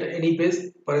DNA at any phase,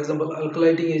 for example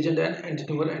alkylating agent and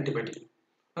antitumor antibiotic।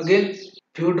 Again,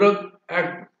 few drug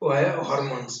act via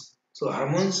hormones, so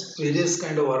hormones, various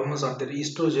kind of hormones are there,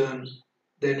 estrogen,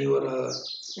 then your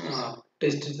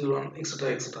testosterone,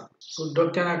 etc etc। So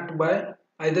drug can act by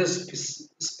either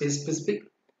specific,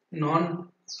 non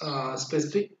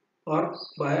specific or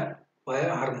via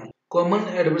hormone। Common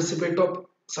adverse effect of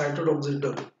cytotoxic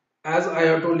drug, as I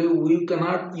have told you,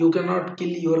 you cannot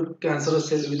kill your cancerous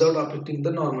cell without affecting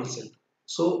the normal cell,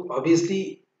 so obviously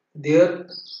there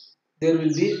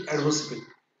will be adverse effect।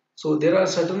 So there are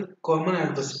certain common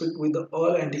adverse effect with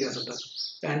all anti-cancer drug।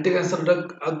 Anti cancer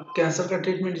drug, cancer का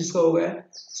treatment जिसका हो गया है,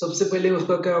 सबसे पहले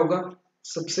उसका क्या होगा,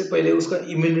 सबसे पहले उसका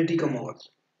इम्यूनिटी कम होगा।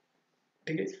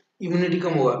 ठीक है, इम्यूनिटी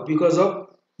कम होगा because of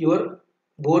your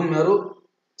bone marrow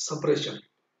suppression.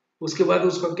 उसके बाद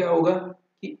उसका क्या होगा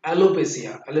कि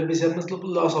एलोपेसिया, एलोपेसिया मतलब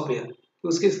लॉस ऑफ हेयर, तो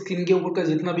उसके स्किन के ऊपर का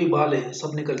जितना भी बाल है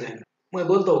सब निकल जाएंगे। मैं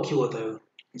बोलता हूँ क्यों होता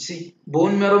है। सी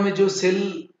बोन मैरो में जो सेल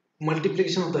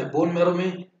मल्टीप्लिकेशन होता है, बोन मैरो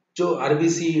में जो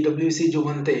आरबीसी डब्ल्यूसी जो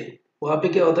बनते हैं वहां पे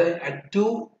क्या होता है, active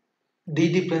D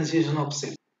differentiation of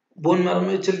cell bone marrow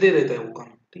में चलते रहता है वो काम।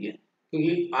 ठीक है,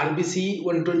 क्योंकि आरबीसी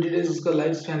 120 डेज उसका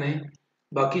लाइफ स्पैन है,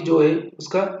 बाकी जो है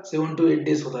उसका 7 to 8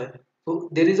 डेज होता है। So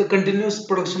there is a continuous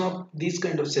production of these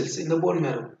kind of cells in the bone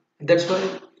marrow. That's why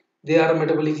they are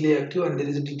metabolically active and there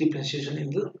is a differentiation in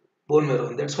the bone marrow.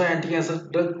 And that's why anti-cancer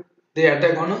drug they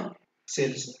attack on a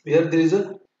cells where there is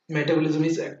a metabolism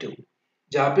is active.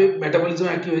 जहाँ पे metabolism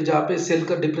active है, जहाँ पे cell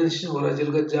का differentiation हो रहा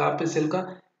है, जहाँ पे सेल का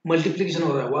मल्टीप्लिकेशन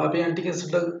हो रहा है, वहाँ पे एंटी कैंसर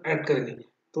ड्रग ऐड करेंगे.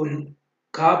 तो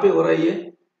कहाँ पे हो रहा है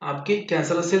ये? आपके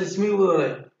कैंसर सेल्स में भी हो रहा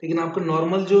है, लेकिन आपका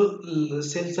नॉर्मल जो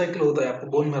सेल साइकिल होता है आपको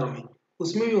बोन मैरो में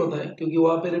उसमें भी होता है, क्योंकि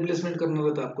वहाँ पे रिप्लेसमेंट करना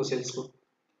रहता है आपको सेल्स को.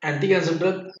 Anti cancer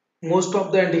drug, most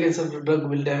of the anti-cancer drug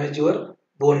will damage your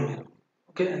bone marrow.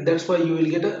 Okay, and that's why you will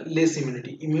get a less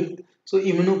immunity. So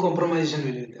immunocompromisation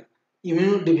will be there,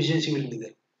 immunodeficiency will be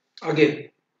there. Again,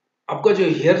 आपका जो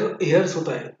hairs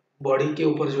होता है body के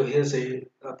ऊपर, जो hairs है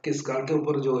आपके scale के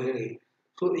ऊपर जो हेयर है,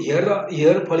 so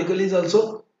hair follicle is also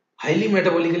highly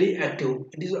metabolically active.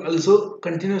 It is also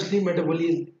continuously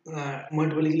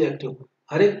metabolically active.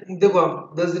 हर एक देखो,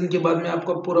 आप 10 दिन के बाद में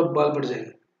आपका पूरा बाल बढ़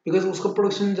जाएगा, बिकॉज उसका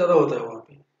प्रोडक्शन ज्यादा होता है वहाँ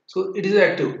पे. So it is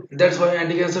active. That's why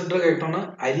anti-cancer drug act on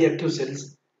a highly active cells,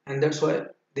 and that's why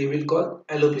they will cause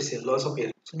alopecia, loss of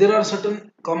hair. So there are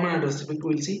certain common adverse effects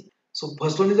we'll see. So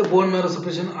first one is the bone marrow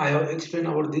suppression. I have explained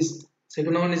about this.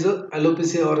 Second one is the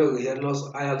alopecia or hair loss.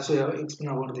 I also have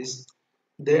explained about this.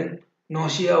 Then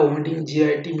nausea, vomiting,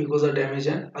 GIT, mucosa damage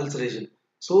and ulceration.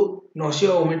 So nausea,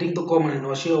 vomiting तो common है,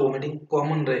 nausea, vomiting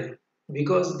common रहे,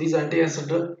 because these anti-cancer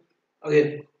drug,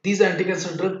 again these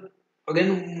anti-cancer drug,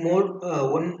 again more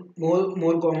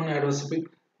common adverse effect,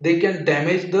 they can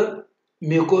damage the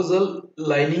mucosal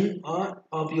lining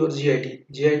of your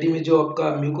GIT में जो आपका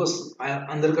mucus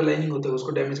अंदर का lining होता है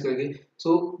उसको डैमेज करके.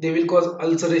 So they will cause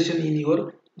ulceration in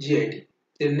your GIT.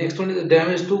 Then next one is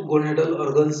damage to gonadal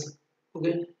organs.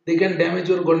 Okay, they can damage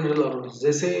your gonadal organs.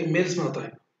 जैसे मेल्स में होता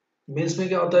है, मेल्स में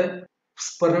क्या होता है,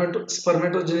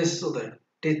 स्पर्मेटोजेनेसिस होता है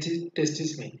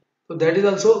टेस्टिस में. तो that is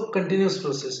also continuous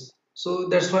process. So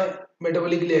that's why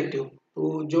metabolically active.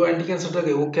 तो जो एंटी कैंसर ड्रग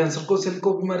है वो कैंसर को सेल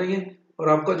को भी मारेंगे, और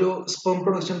आपका जो स्पर्म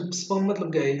प्रोडक्शन, स्पर्म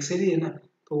मतलब क्या है, एक सेल ही है ना,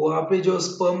 तो वहाँ पे जो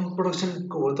स्पर्म प्रोडक्शन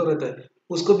होता रहता है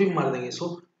उसको भी मार देंगे.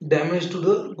 सो damage to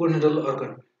the gonadal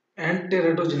organ and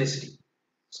टेराटोजेनेसिटी.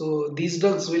 So these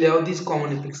drugs will have these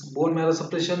common effects. Bone marrow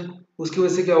suppression, उसकी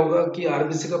वजह से क्या होगा कि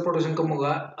आरबीसी का प्रोडक्शन कम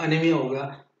होगा, अनीमिया होगा,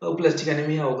 प्लास्टिक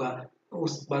एनीमिया होगा,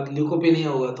 उस बाद ल्यूकोपेनिया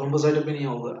होगा, थ्रोम्बोसाइटोपेनिया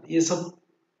होगा, ये सब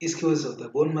इसकी वजह से होता है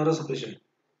बोन मैरो सप्रेशन.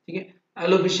 ठीक है.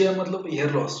 एलोपेशिया मतलब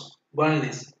हेयर लॉस,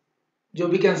 बाल्डनेस. जो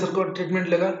भी कैंसर का ट्रीटमेंट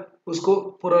लेगा उसको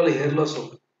पूरा हेयर लॉस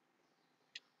होगा.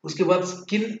 उसके बाद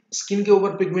स्किन के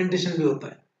ऊपर पिगमेंटेशन भी होता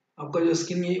है. आपका जो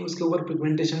स्किन है उसके ऊपर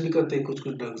पिगमेंटेशन भी करते हैं कुछ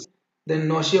drugs. Then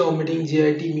nausea, vomiting,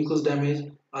 GIT, mucus damage,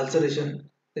 ulceration,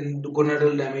 then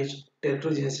gonadal damage,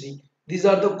 टेट्रोजेनेसिटी. these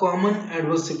are the common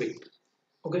adverse effect.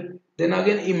 Okay. Then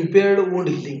again impaired wound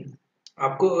healing.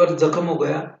 आपको अगर जख्म हो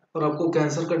गया और आपको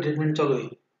कैंसर का ट्रीटमेंट चालू है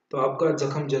तो आपका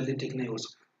जख्म जल्दी ठीक नहीं हो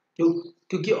सकता.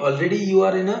 क्योंकि ऑलरेडी यू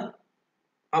आर इन अ,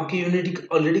 आपकी यूनिटी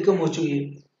ऑलरेडी कम हो चुकी है.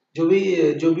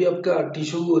 जो भी आपका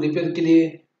टिश्यू रिपेयर के लिए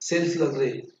सेल्स लग रहे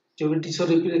हैं, जो भी टिश्यू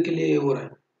रिपेयर के लिए हो रहा है,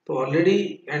 तो ऑलरेडी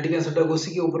एंटी कैंसर ड्रग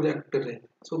उसी के ऊपर रिएक्ट कर रहे हैं.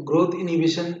 So growth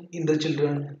inhibition in the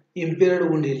children, impaired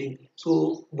wound healing. So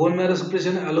bone marrow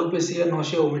suppression, alopecia,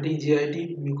 nausea, vomiting, GIT,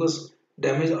 mucus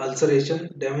damage, ulceration,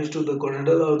 damage to the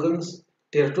gonadal organs,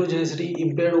 teratogenicity,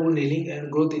 impaired wound healing,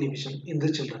 and growth inhibition in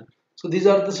the children. So these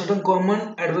are the certain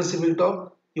common adverse effect of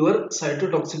your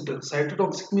cytotoxic drug.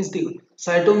 Cytotoxic means the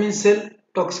cyto means cell,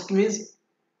 toxic means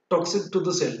toxic to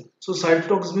the cell. So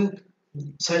cytotoxic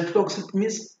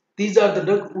means these are the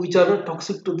drug which are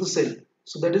toxic to the cell.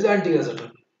 So that is anti-cancer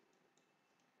drug.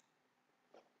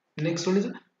 Next one is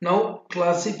now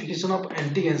classification of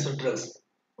anti-cancer drugs.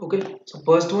 Okay, so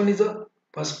first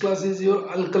class is your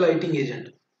alkylating agent.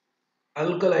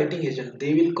 Alkylating agent,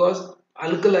 they will cause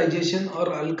alkalization or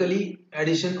alkali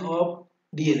addition of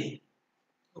DNA.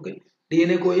 Okay,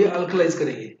 DNA को ये alkalize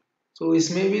करेंगे. So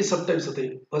इसमें भी सब types होते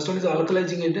हैं. First one is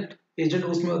alkalizing agent,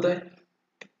 उसमें होता है,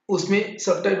 उसमें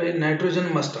सब टाइप है.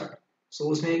 नाइट्रोजन मस्टर्ड, सो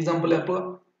उसमें एग्जांपल है आपका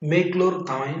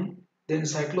मेक्लोरथामाइन, then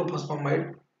cyclophosphamide,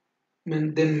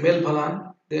 then melphalan,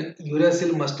 then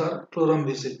uracil mustard,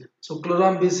 chlorambucil. So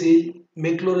chlorambucil,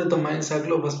 meclorethamine,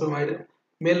 cyclophosphamide,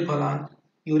 melphalan,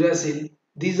 uracil,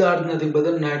 these are nothing but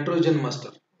the nitrogen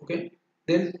mustard. Okay.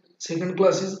 Then second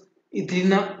class is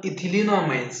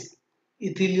ethylenamines.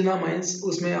 Ethylenamines,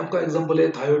 उसमें आपका example है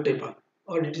थायोटेपा,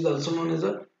 और it is also known as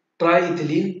a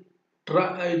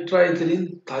ट्राइथिलीन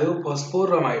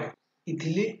थायोफॉस्फोरामाइड.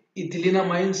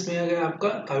 इथिलीनामाइंस में आ गया आपका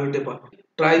थायोटेपा,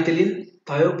 triethylene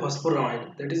thiophosphoramide,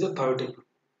 that is a thiotepa.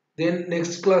 Then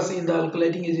next class in the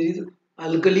alkylating agent is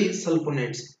alkali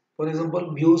sulfonates, for example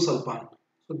busulfan.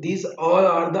 So these all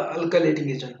are the alkylating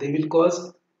agent, they will cause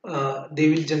they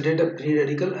will generate a free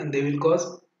radical and they will cause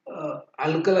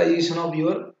alkalization of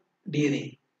your DNA.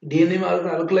 DNA में अगर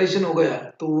alkylation हो गया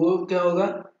तो वो क्या होगा,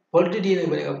 faulty DNA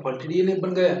बनेगा. Faulty DNA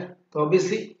बन गया तो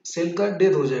ऑब्वियसली सेल का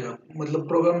डेथ हो जाएगा, मतलब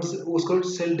प्रोग्राम उसको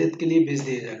सेल डेथ के लिए भेज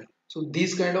दिया जाएगा. So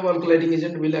these kind of alkylating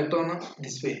agent will act on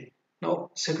this way. Now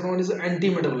second one is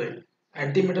anti-metabolite.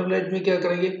 Anti-metabolite में क्या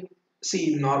करेंगे, सी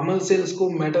नॉर्मल सेल्स को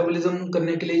मेटाबॉलिज्म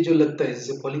करने के लिए जो लगता है,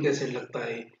 जैसे फॉलिक एसिड लगता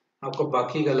है, आपका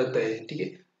बाकी का लगता है, ठीक है.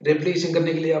 रेप्लिकेशन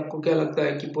करने के लिए आपको क्या लगता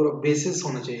है कि पूरा बेसिस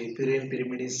होना चाहिए, प्यूरिन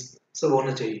पिरिमिडीन सब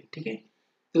होना चाहिए, ठीक है.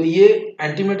 तो ये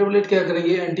एंटी मेटाबोलाइट क्या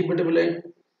करेंगे, एंटी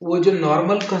मेटाबोलाइट वो जो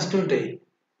नॉर्मल कंस्टिट्यूएंट है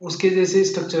उसके जैसे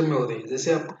स्ट्रक्चर में होते हैं.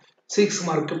 जैसे आप 6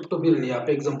 मार्केप्टोप्यूरिन, यहाँ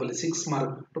पे एग्जांपल है 6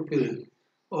 मार्केप्टोप्यूरिन,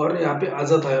 और यहाँ पे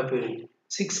आज़ाथायोप्यूरिन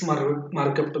 6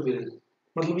 मार्केप्टोप्यूरिन,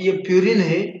 मतलब ये प्यूरिन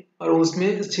है और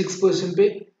उसमें 6 पोजीशन पे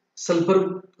सल्फर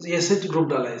एसएच ग्रुप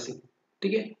डाला है,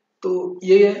 ठीक है. तो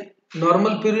ये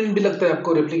नॉर्मल प्यूरिन भी लगता है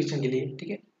आपको रेप्लिकेशन के लिए, ठीक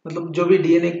है. मतलब जो भी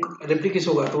डीएनए रेप्लिकेशन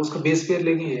होगा तो उसका बेस पेयर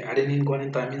लेंगे एडेनिन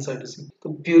ग्वानिन थाइमिन साइटोसिन. तो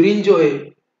प्यूरिन जो है,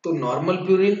 तो नॉर्मल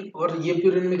प्यूरिन और ये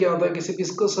प्यूरिन में क्या होता है, किसी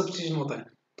किसको सब्स्टिट्यूशन होता है,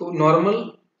 तो नॉर्मल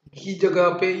की जगह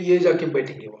पे ये जाके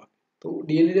बैठेंगे वहां, तो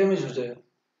डीएनए डैमेज हो जाएगा,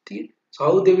 ठीक है. So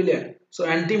how they will act, so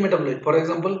anti metabolite for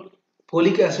example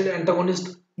folic acid antagonist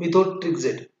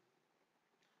methotrexate,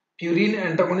 purine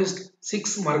antagonist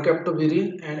 6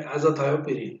 marcaptopurine and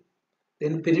azathioprine,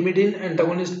 then pyrimidine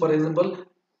antagonist for example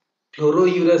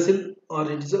fluorouracil or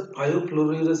it is a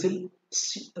 5-fluorouracil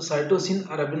cytosine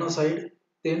arabinoside,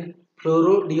 then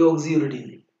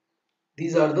fluorodeoxyuridine.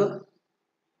 These are the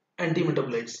anti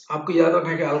metabolites. आपको याद रखना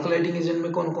है कि अल्कलाइटिंग agent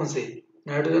में कौन कौन से,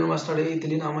 nitrogen mustard है,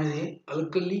 इथिलीन अमाइन है,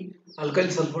 अल्काइल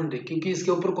सल्फोनेट है, क्योंकि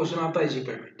इसके ऊपर क्वेश्चन आता है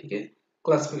जीपैट में, ठीक है,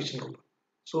 क्लासिफिकेशन के ऊपर.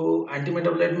 सो एंटी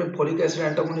मेटाबोलाइट में फॉलिक एसिड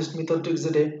एंटागोनिस्ट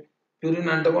मिथोट्रिक्सेट है, प्यूरिन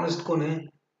एंटागोनिस्ट कौन है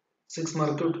 6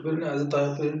 मार्केप्टोप्यूरिन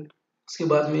आज़ाथायोप्यूरिन, उसके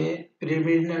बाद में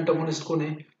pyrimidine एंटागोनिस्ट कौन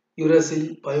है uracil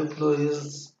 5-fluorouracil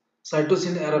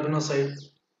cytosine अराबिनोसाइड.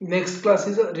 Next class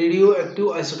is radio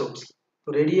active isotopes.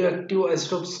 तो radio active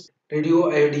isotopes, radio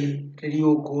iodine,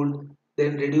 radio gold,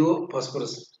 then radio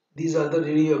phosphorus. These are the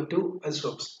radioactive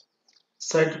isotopes.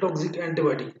 Cytotoxic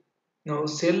antibiotic. Now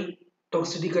cell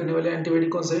toxicity करने वाले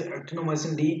antibiotic कौन से,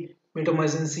 actinomycin D,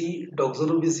 mitomycin C,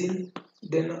 doxorubicin,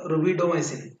 then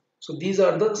rubidomycin. So these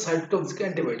are the cytotoxic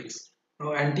antibiotics.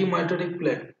 Now anti-mitotic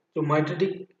plant, जो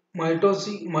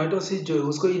mitosis जो है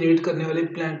उसको inhibit करने वाले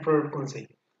प्लांट प्रोडक्ट कौन से,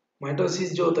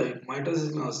 माइटोसिस जो होता है,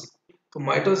 माइटोसिस में तो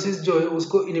माइटोसिस जो है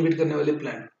उसको इनहिबिट करने वाले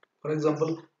plant, for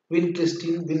example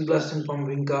vincristine, vinblastine from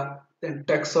vinca, then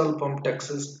taxol from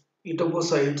taxus,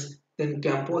 etoposide, then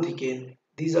camptothecane.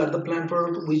 These are the plant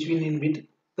products which will inhibit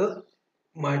the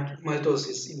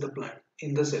mitosis in the plant,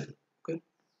 in the cell. Okay.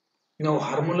 Now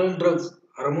hormonal drugs,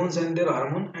 hormones and their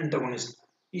hormone antagonists,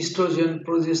 estrogen,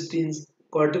 progestins,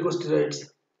 corticosteroids,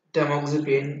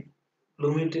 tamoxifen,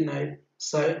 lumetinide,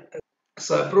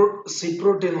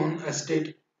 cyprotenone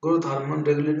acetate, growth hormone,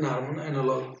 regulating hormone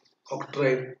analog,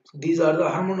 octreotide. These are the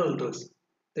hormonal drugs.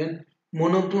 Then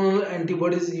monoclonal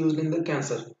antibodies used in the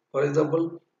cancer. For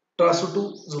example,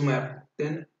 trastuzumab,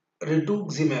 then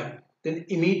rituximab, then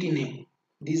imitinib.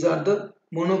 These are the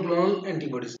monoclonal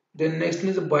antibodies. Then next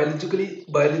is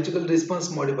biological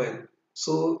response modifier.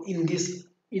 So in this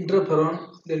interferon,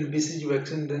 then BCG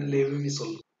vaccine, then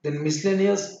levomisol. Then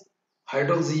miscellaneous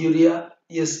hydroxyurea,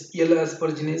 yes,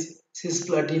 L-asparginase,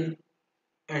 cisplatin,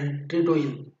 and ट्रिटोइन.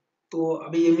 तो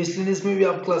अभी ये miscellaneous में भी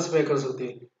आप classify कर सकते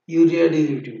हैं, urea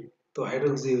derivative, तो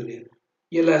हाइड्रोक्सी यूरिया,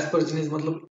 ये लास्पर्जिनेज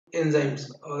मतलब एंजाइम्स,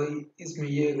 और इसमें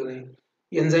ये करें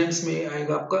एंजाइम्स में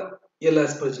आएगा आपका ये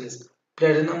लास्पर्जिनेज,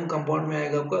 प्लेटिनम कंपाउंड में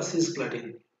आएगा आपका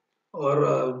सिस्प्लाटिन, और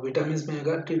विटामिन में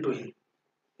आएगा ट्रिटोइन,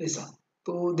 ऐसा.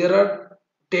 तो there are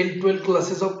 10-12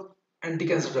 classes of anti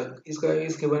cancer drug.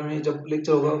 इसके बारे में जब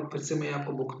लेक्चर होगा फिर से मैं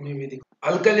आपको बुक में भी दिखा.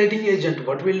 Alkylating agent,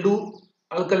 what will do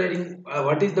alkylating,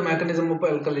 what is the mechanism of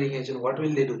alkylating agent, what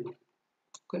will they do?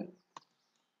 Okay,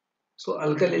 so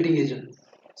alkylating agent,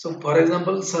 so for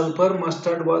example sulfur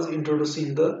mustard was introduced in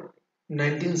the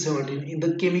 1917 in the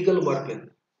chemical warfare.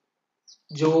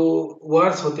 जो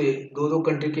wars होते हैं दो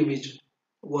country के बीच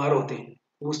वार होते हैं,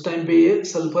 उस time पे ये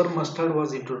sulphur mustard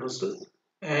was introduced,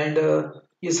 and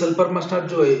ये सल्फर मस्टर्ड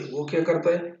जो है वो क्या करता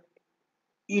है,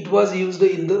 it was used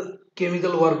in the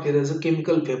chemical warfare as a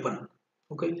chemical weapon.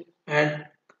 Okay, and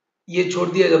ये छोड़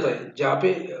दिया जाता है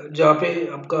जहाँ पे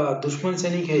आपका दुश्मन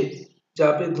सैनिक है,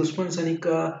 जहाँ पे दुश्मन सैनिक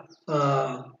का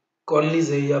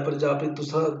कॉलोनीज है, या फिर जहाँ पे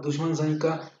दूसरा दुश्मन सैनिक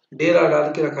का डेरा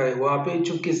डाल के रखा है, वहाँ पे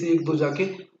चुपके से एक दो जाके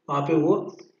वहाँ पे वो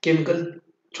केमिकल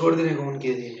छोड़ देने का उनके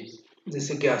एरिया में,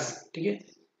 जैसे गैस, ठीक है.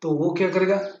 तो वो क्या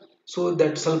करेगा, so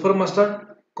that sulphur mustard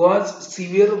cause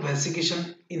severe वेसिकेशन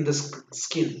in the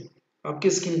skin. आपके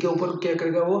स्किन के ऊपर क्या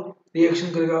करेगा, वो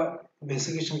रिएक्शन करेगा,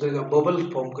 वेसिकेशन करेगा, बबल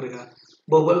फॉर्म करेगा,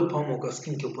 बबल फॉर्म होगा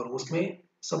स्किन के ऊपर, उसमें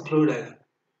सब फ्लूइड आएगा,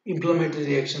 inflammatory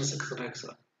reactions etc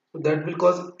etc. So that will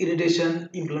cause irritation,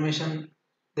 inflammation,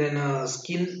 then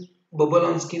skin bubble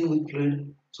on skin with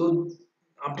fluid. So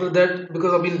after that,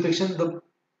 because of infection, the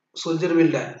soldier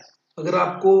will die. अगर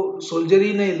आपको soldier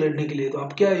ही नहीं लड़ने के लिए तो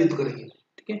आप क्या युद्ध करेंगे,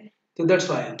 ठीक है। तो that's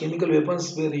why chemical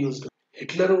weapons where used.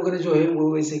 Hitler वगैरह जो है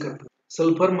वो वैसे ही करते।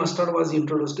 Sulphur mustard was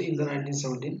introduced in the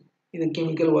 1917 in the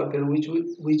chemical warfare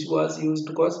which was used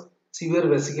to cause severe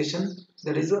vesication,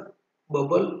 that is a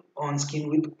bubble on skin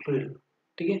with fluid,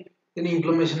 ठीक है। then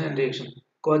inflammation and reaction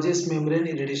causes membrane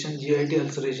irritation, GIT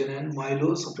ulceration and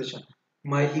myelosuppression,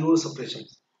 myelosuppression।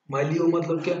 माइलियो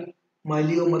मतलब क्या,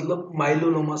 माइलियो मतलब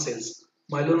माइलोनोमा sales,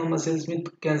 माइलोनोमा cells mean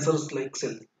cancers like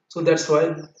cell, so that's why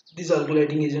these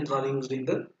alkylating agents are used in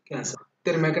the cancer।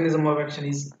 their mechanism of action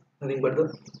is nothing but the,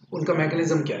 उनका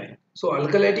mechanism क्या है। so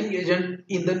alkylating agent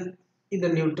in the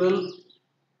neutral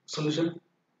solution,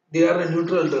 they are a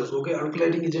neutral drugs, okay।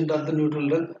 alkylating agent are the neutral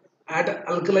drug at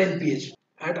alkaline pH,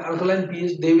 at alkaline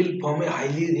pH they will form a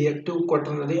highly reactive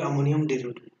quaternary ammonium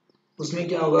derivative। उसमें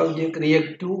क्या होगा, ये एक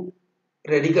reactive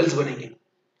radicals बनेंगे,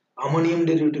 ammonium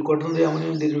derivative, quaternary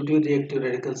ammonium derivative reactive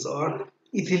radicals और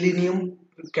इथिलीनियम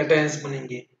cations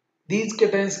बनेंगे। these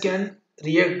cations can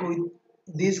react with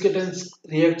these cations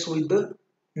reacts with the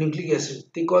nucleic acid,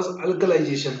 they cause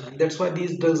alkalization, and that's why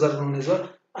these drugs are known as a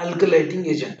alkylating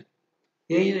agent।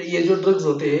 ये जो drugs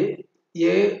होते हैं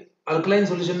ये alkaline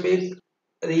solution में एक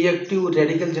reactive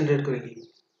radical generate करेंगे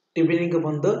depending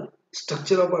upon the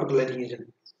structure of अल्कलाइटिंग agent,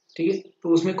 ठीक है। तो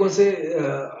उसमें कौन से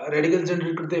रेडिकल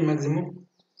जनरेट करते हैं, maximum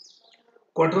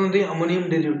quaternary ammonium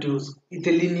derivatives,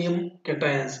 ethylenium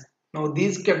cations। Now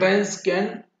these cations can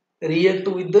react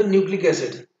with the nucleic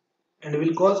acid and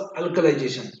will cause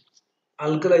alkalization,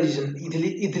 अल्कलाइजेशन।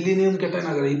 इथिलीनियम cation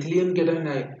अगर इथिलीनियम कैटायन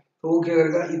आए तो वो क्या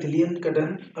करेगा, इथिलीनियम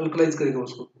कैटायन अल्कलाइज करेगा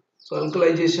उसको, सो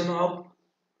अल्कलाइजेशन of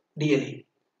DNA,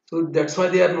 so that's why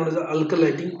they are known as a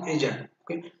alkylating agent,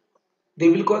 okay। they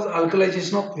will cause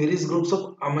alkalization of various groups of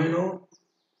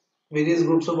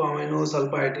amino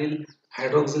sulfhydryl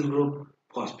hydroxyl group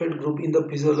phosphate group in the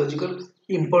physiological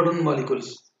important molecules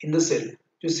in the cell।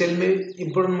 जो cell में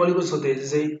important molecules होते हैं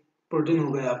जैसे protein हो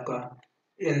गया आपका,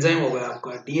 enzyme हो गया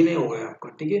आपका, डीएनए हो गया आपका,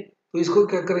 ठीक है। तो इसको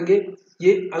क्या करेंगे,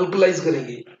 ये अल्कलाइज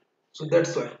करेंगे, so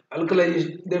that's why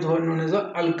alkalization, that's why known as the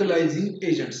alkalizing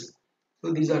agents। so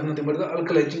these are nothing but the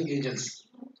alkalizing agents,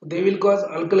 so they will cause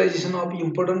alkalization of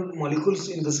important molecules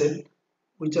in the cell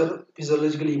which are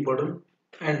physiologically important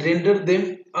and render them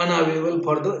unavailable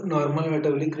for the normal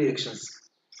metabolic reactions।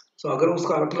 so अगर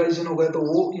उसका alkalization हो गया तो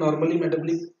वो normally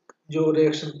metabolic जो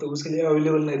reaction तो उसके लिए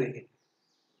available नहीं रहेंगे,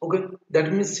 okay। that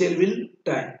means cell will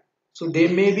die, so they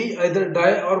may be either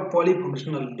die or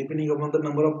polyfunctional depending upon the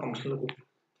number of functional group।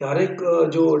 हर एक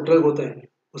जो ड्रग होता है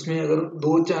उसमें अगर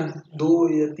दो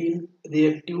या तीन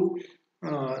रिएक्टिव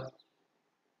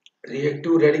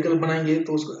रेडिकल बनाएंगे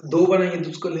तो उसको दो बनाएंगे तो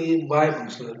उसको लेंगे बाय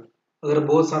फंक्शनल, अगर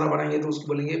बहुत सारा बनाएंगे तो उसको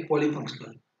बोलेंगे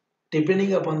polyfunctional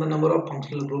depending upon the number of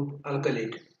functional group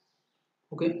अल्कलेट,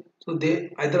 okay. So they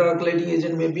either अल्कलेटिंग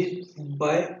agent में बी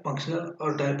बाय फंक्शनल और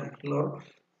डाई फंक्शनल और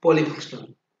पॉलीफंक्शनल।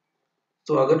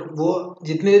 तो अगर वो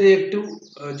जितने रिएक्टिव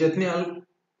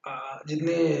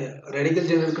जितने रेडिकल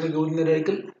जनरेट करेंगे उतने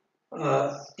रेडिकल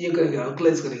ये करेंगे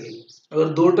अल्कलाइज करेंगे। अगर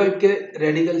दो टाइप के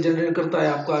रेडिकल जनरेट करता है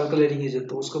आपका अल्कलाइटिंग एजेंट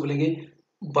तो उसको बोलेंगे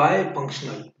बाय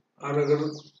फंक्शनल, और अगर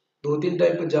दो तीन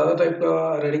टाइप का ज्यादा टाइप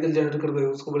का रेडिकल जनरेट करता है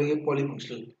उसको बोलेंगे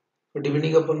polyfunctional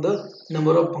depending upon the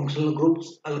number of functional groups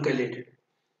अल्काइलेटेड।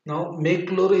 Now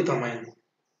मेक्लोरइथामाइन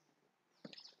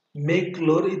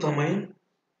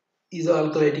is an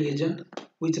alkylating agent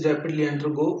which rapidly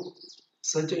undergo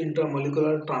such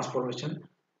intermolecular transformation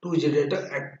to generate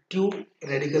active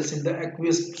radicals in the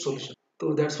aqueous solution। So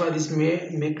that's why this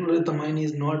meclorethamine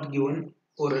is not given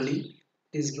orally,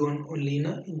 it is given only in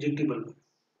a injectable।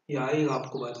 ये आएगा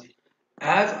आपको बाद में।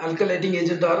 As alkylating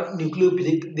agent are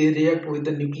nucleophilic, they react with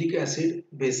the nucleic acid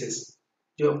bases।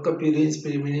 जो आपका purine,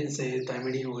 pyrimidine है,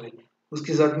 thymidine वगैरह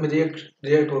उसके साथ में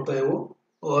रिएक्ट होता है वो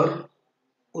और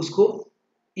उसको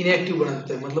इनएक्टिव बना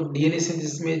देता है, मतलब डीएनए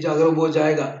सिंथेसिस में अगर वो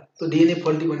जाएगा तो डीएनए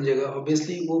फॉल्टी बन जाएगा,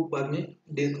 ऑब्वियसली वो बाद में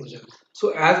डेथ हो जाएगा। So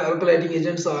as अल्कलाइटिंग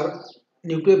agents are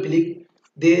nucleophilic,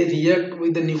 they react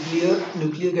with the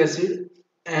nucleic acid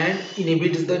and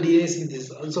inhibits the DNA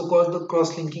synthesis, also cause the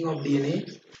cross linking of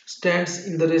DNA, stands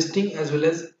in the resting as well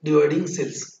as dividing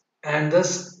cells, and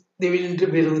thus they will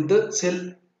interfere with the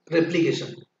cell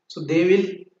replication। so they will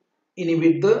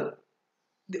inhibit the,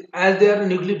 as they are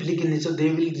nucleophilic in nature, they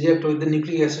will react with the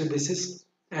nucleic acid basis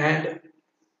and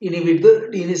inhibit the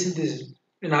DNA synthesis,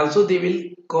 and also they will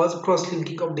cause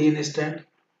cross-linking of DNA strand,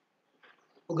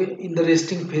 okay, in the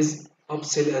resting phase of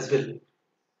cell as well,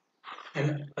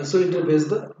 and also interferes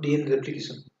the DNA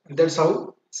replication. And that's how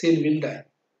cell will die.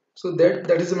 So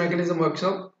that is the mechanism of action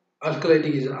of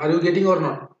alkylating agent. Are you getting or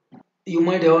not? You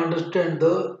might have understand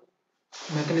the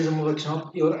mechanism of action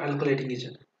of your alkylating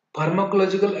agent.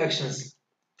 Pharmacological actions.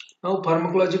 Now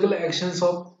pharmacological actions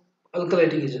of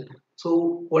alkylating agent. So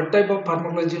what type of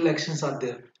pharmacological actions are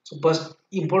there? So first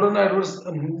important adverse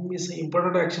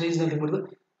important action is nothing but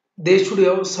they should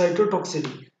have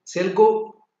cytotoxicity.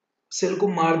 Cell को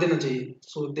मार देना चाहिए.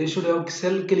 So they should have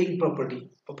cell killing property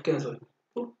of cancer.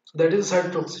 So that is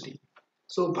cytotoxicity.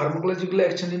 So pharmacological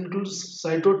action includes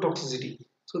cytotoxicity.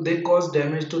 So they cause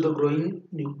damage to the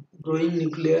growing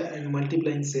nuclear and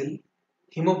multiplying cell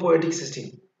hemopoietic system.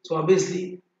 So obviously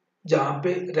जहाँ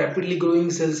पे rapidly growing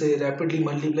sales है, rapidly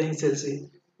multiplying sales है,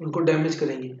 उनको damage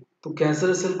करेंगे तो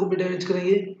cancer cell को भी damage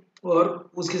करेंगे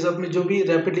और उसके साथ में जो भी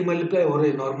रैपिडली मल्टीप्लाई हो रहे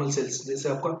हैं नॉर्मल सेल्स जैसे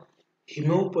आपका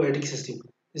हीमोपोएटिक सिस्टम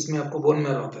जिसमें आपको बोन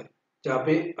मैरो होता है जहाँ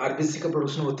पे आरबीसी का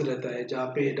प्रोडक्शन होते रहता है, जहाँ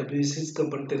पे डब्ल्यूबीसी का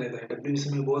बनते रहता है. डब्ल्यूबीसी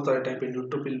में बहुत सारे टाइप है,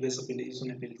 न्यूट्रोफिल, बेसोफिल,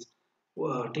 इओसिनोफिल्स,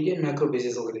 ठीक है,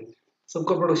 मैक्रोफेजेस वगैरह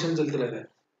सबका प्रोडक्शन चलते रहता है.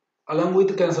 Along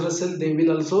with cancerous cell, they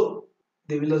will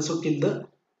also kill the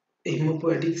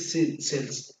hemopoietic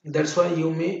cells. That's why you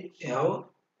may have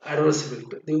adverse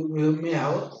effect. You may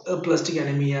have aplastic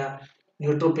anemia,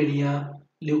 neutropenia,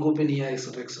 leukopenia,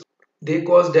 etc. etc. They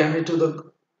cause damage to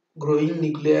the growing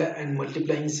nuclei and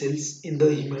multiplying cells in the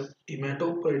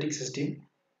hematopoietic system.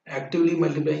 Actively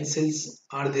multiplying cells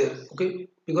are there, okay,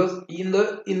 because in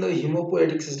the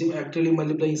hemopoietic system actively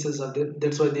multiplying cells are there.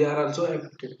 That's why they are also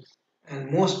affected,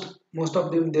 and most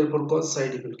of them therefore cause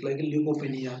side effects like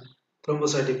leukopenia,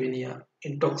 thrombocytopenia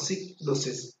in toxic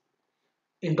doses.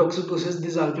 In toxic doses,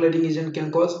 this alkylating agent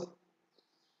can cause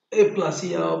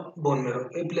aplasia bone marrow.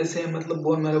 Aplasia मतलब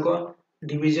bone marrow का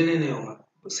division ही नहीं होगा,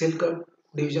 cell का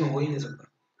division हो ही नहीं सकता.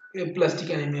 Aplastic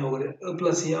anaemia वगैरह,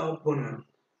 aplasia of bone marrow.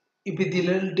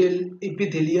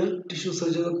 Epithelial tissue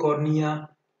such as the cornea,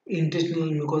 intestinal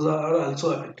mucosa are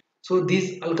also affected. So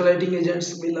these alkylating agents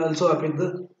will also affect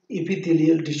the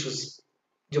epithelial tissues.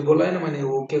 जो बोला है ना मैंने,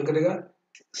 वो क्या करेगा,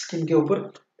 स्किन के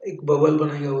ऊपर एक बबल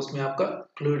बनाएगा, उसमें आपका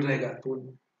फ्लूइड रहेगा तो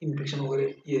इन्फेक्शन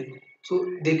वगैरह ये. So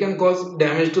they can cause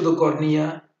damage to the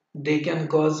cornea, they can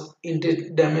cause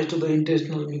damage to the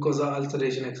intestinal mucosa,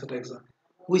 ulceration, etc., etc.,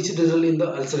 which result in the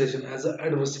ulceration as an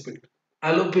adverse effect.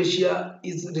 Alopecia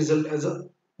is result as a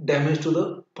damage to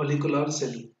the follicular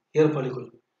cell, hair follicle.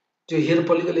 जो hair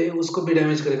follicle है उसको भी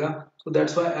damage करेगा. So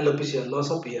that's why alopecia,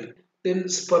 loss of hair. Then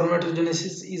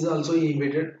spermatogenesis is also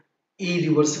inhibited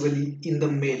irreversibly in the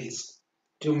males.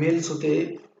 जो mails होते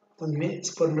हैं उनमें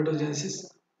spermatogenesis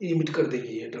inhibit कर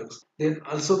देगी ये drugs. Then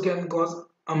also can cause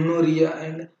amenorrhea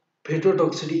and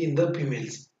फेटोटॉक्सिटी in the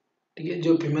females. ठीक है,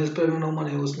 जो फीमेल स्पर्म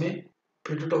है उसमें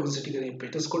फेटोटॉक्सिटी करेंगे,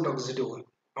 फेटस को टॉक्सिटी होगा,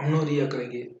 amenorrhea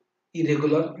करेंगे,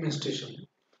 irregular menstruation.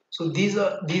 So these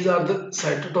are the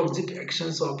cytotoxic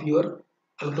actions of your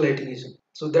alkylating agent.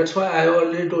 So that's why I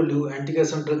already told you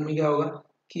anticancer drug में क्या होगा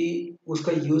कि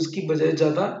उसका यूज की बजाय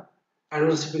ज्यादा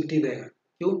एडवर्स इफेक्ट ही रहेगा.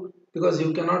 क्यों? Because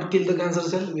you can not kill the cancer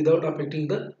cell without affecting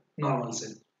the normal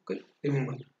cell. Okay,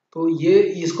 remember. तो ये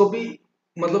इसको भी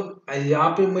मतलब यहाँ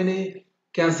पे मैंने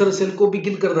कैंसर सेल को भी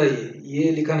किल कर रहा है,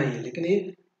 ये लिखा नहीं है, लेकिन ये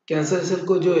कैंसर सेल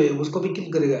को जो है उसको भी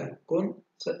किल करेगा. कौन?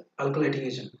 अल्कलाइटिंग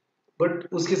एजेंट. बट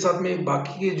उसके साथ में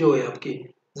बाकी के जो है आपके,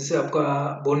 जैसे आपका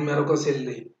बोन मैरो का सेल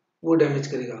है वो डैमेज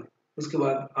करेगा. उसके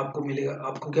बाद आपको मिलेगा,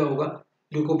 आपको क्या होगा,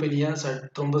 ल्यूकोपेनिया,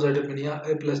 थ्रोम्बोसाइटोपेनिया,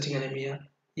 एप्लास्टिक एनीमिया,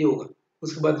 ये होगा.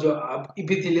 उसके बाद जो आप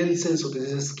इपिथेलियल सेल्स होते हैं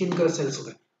जैसे स्किन का सेल्स होता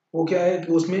है, वो क्या है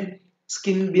कि उसमें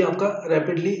स्किन भी आपका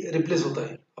रैपिडली रिप्लेस होता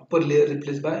है, upper layer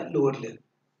replace by lower layer,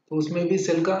 तो उसमें भी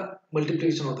सेल का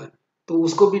मल्टीप्लिकेशन होता है, तो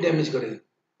उसको भी डैमेज करेगा.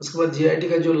 उसके बाद जीआईटी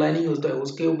का जो लाइनिंग होता है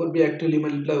उसके ऊपर भी एक्टिवली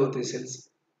मल्टीप्लाई होते हैं सेल्स,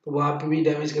 तो वहाँ पे भी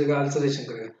डैमेज करेगा, अल्सरेशन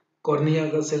करेगा. कॉर्निया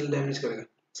का सेल डैमेज करेगा.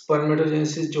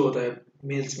 स्पर्मेटोजेनेसिस जो होता है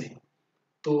मेल्स में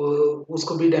तो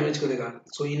उसको भी डैमेज करेगा.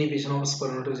 सो inhibition of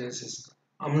spermatogenesis,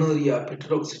 अम्नोरिया,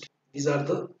 फेटोटॉक्सिटी, these are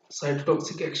the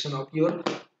cytotoxic action of your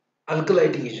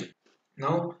alkylating agent.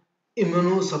 Now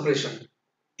immunosuppression.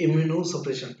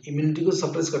 Immunity को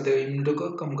सप्रेस कर देगा, इम्यूनिटी को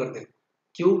कम कर देगा.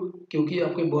 क्यों? क्योंकि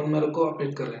आपके बोन मैरो को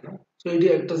अफेक्ट कर रहे हैं ना. So it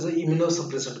act as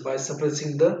immunosuppressant by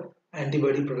suppressing the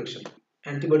antibody production.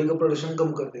 Antibody का प्रोडक्शन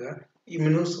कम कर देगा,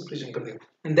 इम्यूनोसप्रेशन कर देगा.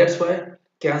 एंड दैट्स व्हाई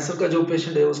कैंसर का जो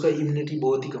पेशेंट है उसका इम्यूनिटी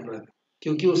बहुत ही कम रहता है,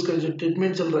 क्योंकि उसका जो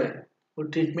ट्रीटमेंट चल रहा है वो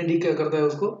ट्रीटमेंट ही क्या करता है,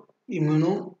 उसको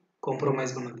इम्यूनो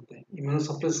कॉम्प्रोमाइज बना देता है.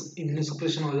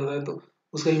 इम्यूनोसप्रेशन हो जाता है तो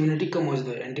उसका इम्यूनिटी कम हो जाता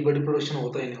है, एंटीबॉडी प्रोडक्शन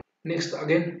होता ही नहीं. Next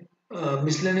again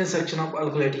miscellaneous action of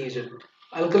alkylating agent.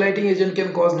 Alkylating agent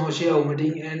can cause nausea,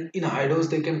 vomiting, and in high dose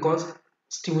they can cause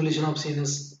stimulation of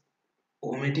sinus,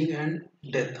 vomiting, and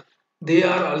death. They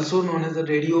are also known as the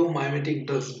radiomimetic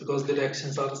drugs because their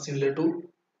actions are similar to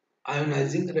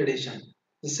ionizing radiation,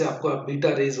 जिससे आपका beta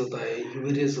raise होता है,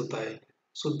 UV rays होता है.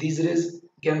 So these raise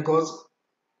can cause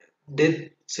death,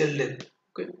 cell death.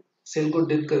 Okay, cell को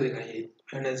death कर देगा ये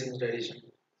आयोनाइजिंग रेडिएशन,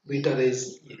 बीटा रेज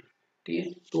ये. ठीक है,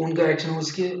 तो उनका एक्शन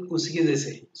उसके उसी के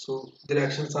जैसे. So their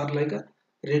actions are like a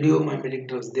radiomimetic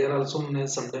drugs. They are also known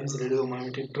as sometimes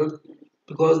radiomimetic drugs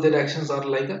because their actions are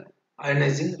like a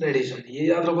ionizing radiation. ये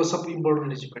याद रखो, सब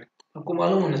important है, आपको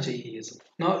मालूम होना चाहिए ये सब.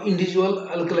 Now individual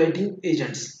alkylating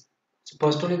agents. So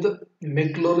first one is the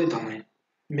mechlorethamine.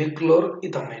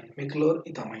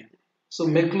 Mechlorethamine. So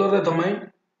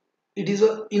mechlorethamine, it is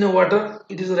in a water.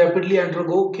 It is rapidly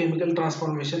undergo chemical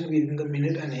transformation within the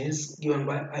minute and hence given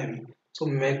by IV. So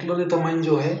mechlorethamine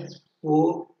जो है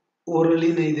वो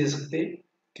orally नहीं दे सकते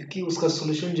क्योंकि उसका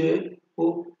solution जो है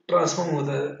वो ट्रांसफॉर्म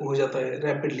होता है, हो जाता है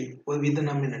rapidly within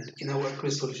a minute in a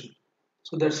aqueous solution.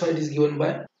 So that's why it is given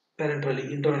by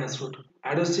parenterally, intravenous route.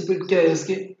 Adosipid क्या है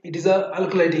इसके? It is a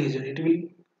alkylating agent. It will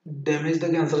damage the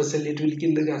cancerous cell. It will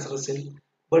kill the cancerous cell.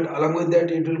 But along with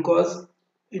that, it will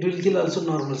kill also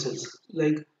normal cells.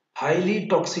 Like highly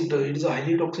toxic drug. It is a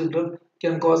highly toxic drug.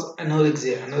 Can cause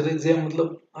anorexia. Anorexia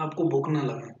मतलब आपको भूख ना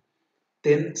लगे.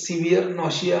 Then severe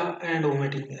nausea and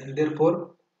vomiting. And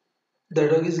therefore, the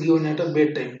drug is given at a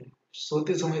bedtime.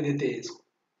 सोते समय देते हैं इसको.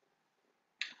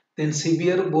 Then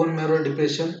severe bone marrow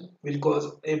depression will cause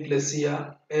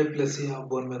aplasia of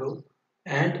bone marrow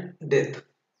and death.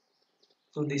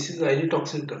 So this is highly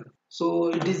toxic drug.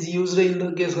 So it is used in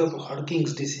the case of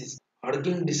Hodgkin's disease.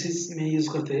 Hodgkin disease में use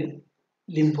करते हैं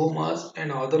lymphomas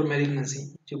and other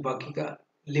malignancy. जो बाकी का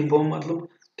lymphoma मतलब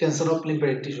cancer of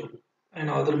lymphatic tissue and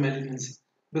other malignancy.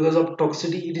 Because of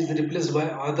toxicity, it is replaced by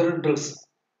other drugs.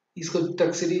 इसका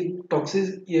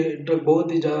toxic ये drug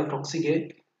बहुत ही ज़्यादा टॉक्सिक है,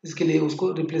 इसके लिए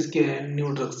उसको रिप्लेस किया है न्यू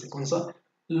ड्रग से. कौन सा?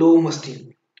 लो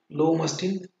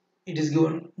मस्टिन. It is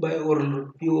given by oral route.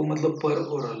 PO मतलब पर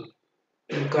oral.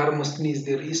 कार्मस्टिन is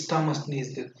there, इस्टामस्टिन is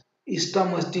there.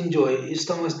 इस्टामस्टिन जो है,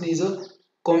 इस्टामस्टिन is a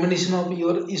combination of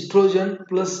your estrogen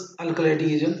plus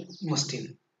alkylating agent mustine.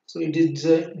 So it is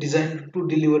designed to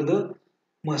deliver the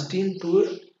mustine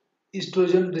to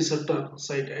estrogen receptor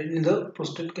site in the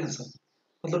prostate cancer.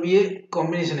 मतलब ये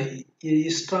combination है. ये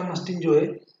इस्ट्रामस्टिन जो है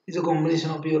is a combination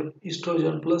of your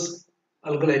oestrogen plus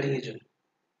अल्कलाइटिंग agent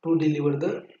to deliver the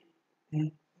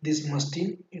this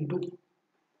मस्टिन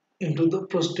into the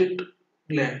prostate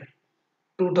gland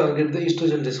to target the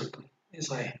estrogen receptor.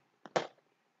 ऐसा है.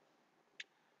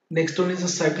 Next one is a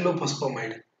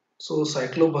cyclophosphamide. So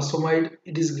cyclophosphamide,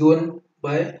 it is given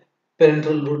by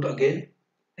parenteral route again,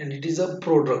 and it is a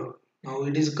prodrug. Now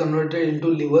it is converted into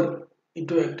liver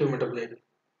into active metabolite.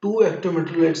 Two active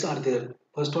metabolites are there.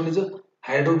 First one is a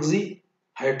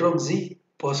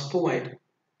hydroxyphosphamide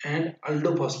and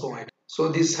aldophosphamide. So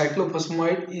this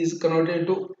cyclophosphamide is converted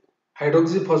into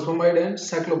hydroxyphosphamide and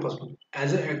cyclophosphamide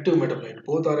as an active metabolite.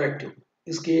 Both are active.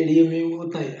 इसके ADM में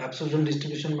उतना ही absorption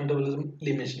distribution metabolism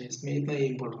लिमिनेशन इसमें इतना ही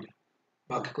important है,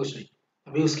 बाकी कुछ नहीं.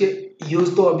 अभी उसके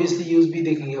यूज तो ऑब्वियसली यूज भी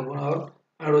देखेंगे अपन. और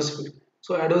एडोसिपिड.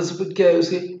 सो एडोसिपिड क्या है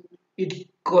उसके? It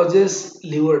causes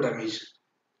liver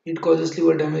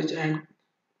damage and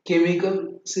chemical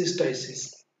सिस्टाइसिस.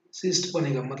 Cyst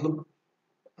बनेगा मतलब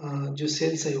जो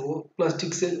सेल्स है वो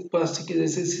प्लास्टिक के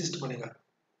जैसे सिस्ट बनेगा.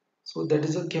 So that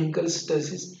is a chemical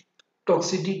सिस्टाइसिस.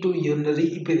 Toxicity to urinary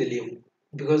epithelium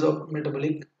because of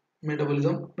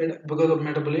metabolism because of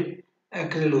metabolite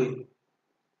acryloin.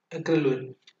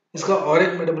 इसका और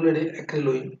एक मेटाबोलाइट है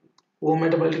एक्रेलोइन. वो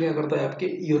मेटाबोलाइट क्या करता है? आपके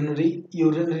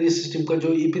यूरिनरी सिस्टम का जो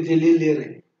इपिथेलियल लेयर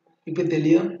है,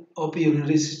 epithelium of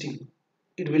urinary system,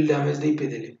 it will damage the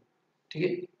epithelium. ठीक है.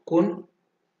 कौन?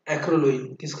 एक्रेलोइन.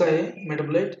 किसका है?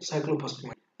 Metabolite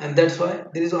cyclophosphamide. And that's why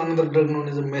there is another drug known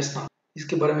as मेसना.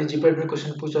 इसके बारे में जीपैट में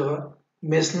क्वेश्चन पूछा था.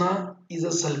 मेसना is a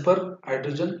sulphur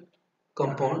hydrogen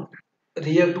compound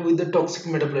react with the toxic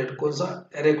metabolite कौन सा?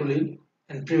 एरेकुलिन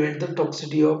and prevent the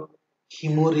toxicity of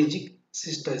hemorrhagic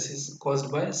cystitis caused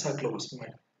by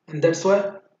cyclophosphamide. And that's why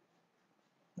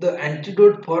the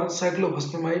antidote for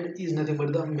cyclophosphamide is nothing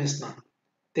but the mesna.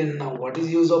 Then now what is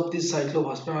use of this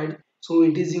cyclophosphamide? So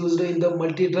it is used in the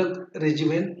multi-drug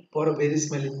regimen for various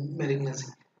malignancy.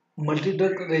 Multi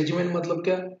drug regiment मतलब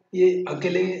क्या? ये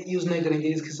अकेले use नहीं करेंगे,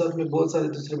 इसके साथ में बहुत सारे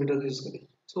दूसरे भी ड्रग यूज करेंगे.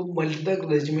 So multi drug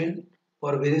regiment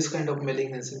for various kind of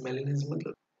malignancies. Malignancy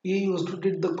मतलब he used to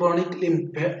treat the chronic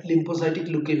lymphocytic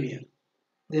leukemia,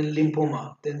 then lymphoma,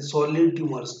 then solid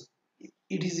tumors.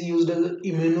 It is used as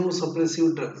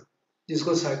immunosuppressive drug.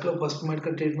 जिसको cyclophosphamide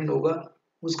का treatment होगा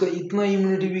उसका इतना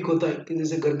immunity weak होता है कि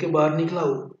जैसे घर के बाहर निकला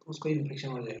हो तो उसको इन्फेक्शन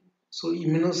हो जाएगा. सो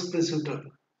immunosuppressive drug,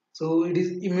 so it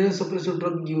is immunosuppressive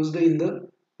drug used in the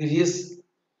various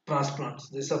transplants.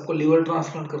 जैसे आपको लिवर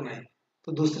ट्रांसप्लांट करना है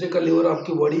तो दूसरे का लिवर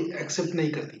आपकी बॉडी एक्सेप्ट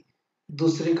नहीं करती,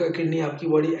 दूसरे का किडनी आपकी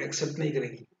बॉडी एक्सेप्ट नहीं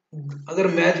करेगी. अगर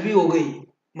मैच भी हो गई,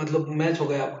 मतलब मैच हो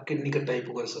गया आपका किडनी का टाइप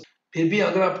होगा सब, फिर भी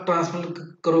अगर आप ट्रांसप्लांट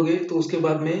करोगे तो उसके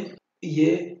बाद में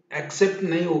ये एक्सेप्ट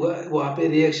नहीं होगा, वहाँ पे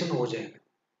रिएक्शन हो जाएगा.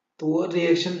 तो वो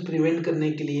रिएक्शन प्रिवेंट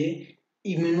करने के लिए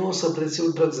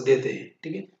इम्यूनोसप्रेसिव ड्रग्स देते हैं.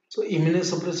 ठीक है. सो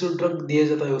इम्यूनोसप्रेसिव ड्रग दिया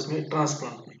जाता है उसमें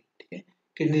ट्रांसप्लांट में. ठीक है.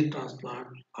 किडनी ट्रांसप्लांट,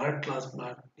 हार्ट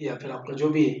ट्रांसप्लांट, या फिर आपका जो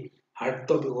भी है, हार्ट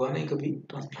तो अभी हुआ नहीं कभी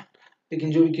ट्रांसप्लांट,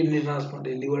 लेकिन जो भी किडनी ट्रांसप्लांट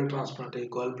है, लिवर ट्रांसप्लांट है,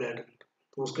 गॉल ब्लैडर,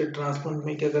 तो उसके ट्रांसप्लांट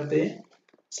में क्या करते हैं,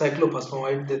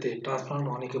 साइक्लोफॉस्फेमाइड देते हैं ट्रांसप्लांट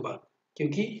होने के बाद,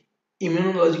 क्योंकि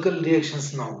इम्यूनोलॉजिकल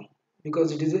रिएक्शंस ना हो,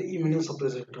 because it is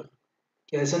immunosuppressive drug.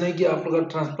 कि ऐसा नहीं कि आप लोग का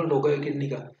ट्रांसप्लांट हो गया किडनी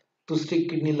का, दूसरी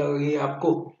किडनी लग गई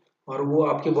आपको और वो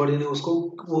आपके बॉडी ने उसको,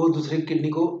 वो दूसरी किडनी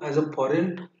को as a foreign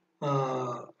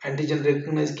antigen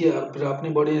recognise किया और फिर अपनी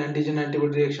बॉडी एंटीजन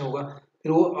एंटीबॉडी रिएक्शन होगा,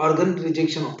 फिर वो ऑर्गन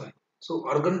रिजेक्शन होता है. सो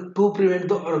organ, to prevent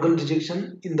the organ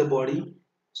rejection in the body,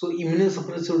 so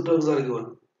immunosuppressive drugs are given.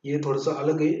 ये थोड़ा सा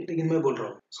अलग है लेकिन मैं बोल रहा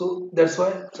हूँ. So that's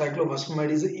why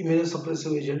cyclophosphamide is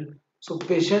immunosuppressive agent. So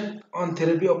patient on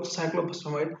therapy of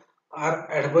cyclophosphamide are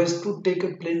advised to take a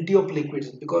plenty of liquids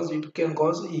because it can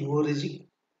cause hemorrhagic.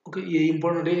 Okay, ये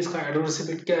important है. इसका एडवर्स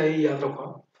इफेक्ट क्या है याद रखो.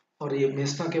 और ये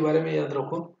मेस्टा के बारे में याद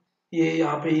रखो. ये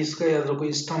यहाँ पे इसका याद रखो,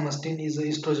 इस्टामस्टिन इज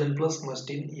एस्ट्रोजन प्लस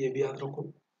मस्टिन, ये भी याद रखो.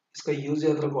 इसका यूज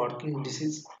याद रखो. हॉटकिन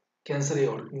डिसीज, कैंसर है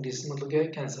हॉटकिन डिसीज, मतलब क्या है,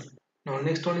 cancer. Now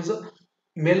next one is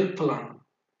मेलफ्लान.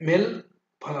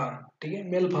 मेलफ्लान, ठीक है.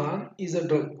 मेलफ्लान is a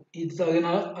drug, it's again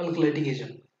अल्कलाइटिक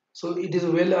agent. So it is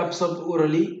well absorbed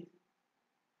orally,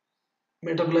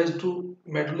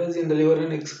 metabolized in the liver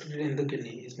and excreted in the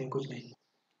kidney. इसमें कुछ नहीं.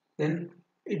 Then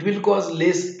it will cause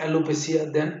less alopecia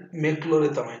than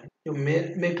meclorethamine. जो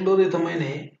meclorethamine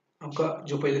है आपका,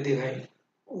 जो पहले देखा है,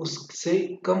 उससे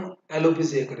कम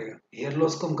एलोपेसिया करेगा, हेयर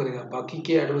लॉस कम करेगा, बाकी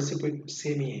के एडवर्स इफेक्ट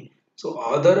सेम ही है. So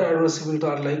other adverse effects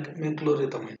are like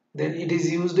meclorethamine. Then it is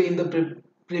used in the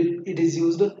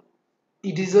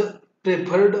it is a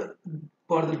preferred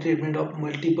for the treatment of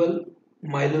multiple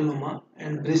myeloma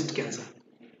and breast cancer.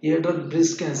 ये drug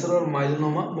breast cancer और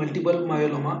myeloma, multiple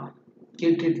मायोलोमा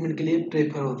के treatment के लिए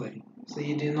prefer होता है. So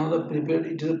it is not prepared,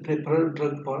 it is a preferred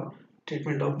drug for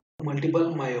treatment of multiple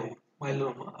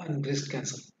मायोलोमा and breast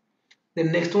cancer. The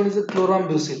next one is a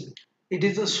chlorambucil. It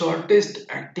is the shortest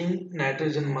acting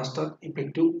nitrogen mustard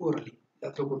effective orally.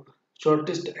 याद रखो,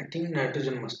 shortest acting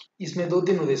nitrogen mustard. इसमें दो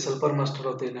तीन होते हैं, sulphur mustard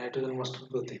होते हैं, nitrogen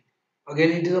mustard होते हैं.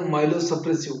 Again, it is a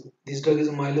myelosuppressive. This drug is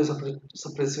a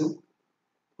myelosuppressive.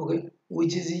 Okay,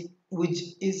 which is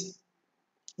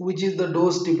which is the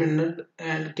dose dependent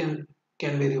and can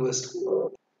be reversed.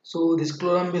 So this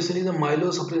chlorambucil is a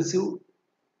myelosuppressive.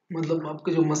 मतलब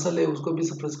आपके जो muscle है उसको भी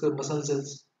suppress कर, muscle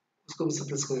cells उसको भी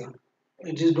suppress करेगा.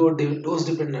 It is dose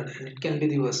dependent and it can be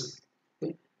reverse.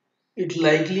 It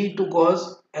likely to cause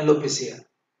alopecia,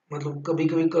 मतलब कभी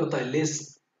कभी करता है,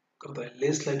 less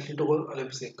likely to cause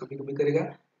alopecia, कभी कभी करेगा,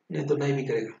 नहीं तो नहीं भी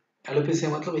करेगा. एलोपेसिया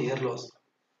मतलब hair loss.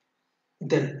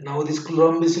 Then now this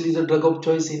chlorambucil is a drug of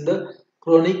choice in the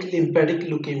chronic lymphatic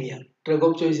leukemia. Drug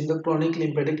of choice in the chronic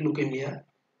lymphatic leukemia,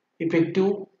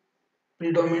 effective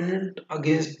predominant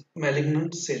against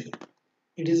malignant cell.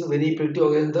 It is very effective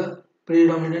against the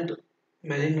predominant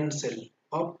malignant cell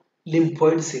of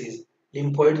lymphoid series.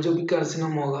 lymphoid जो भी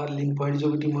कार्सिनोम होगा, lymphoid जो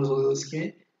भी tumours होगा,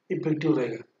 उसमें effective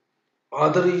रहेगा.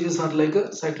 Other uses are like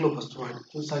cyclophosphamide,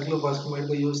 जो cyclophosphamide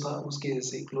का यूज था उसके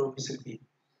जैसे क्लोरोमिसिल भी.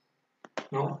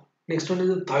 Now next one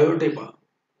is थायोटेपा.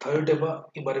 थायोटेपा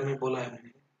के बारे में बोला है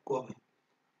मैंने को अभी.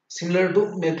 Similar to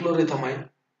मेक्लोरेथामाइन,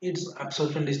 it's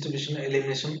absorption distribution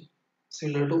elimination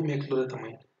similar to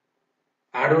meclorethamine.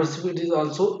 Adverse effect is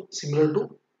also similar to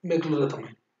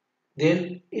meclorethamine. Then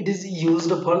it is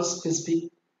used for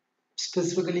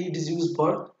specifically it is used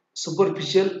for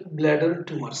superficial bladder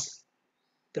tumors.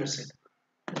 That's it.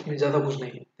 इसमें ज़्यादा कुछ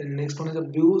नहीं है. Then next one is a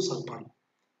busulfan.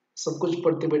 सब कुछ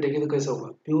पढ़ते बैठेंगे तो कैसा होगा?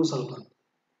 busulfan.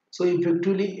 So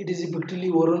effectively it is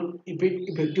effective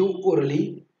orally,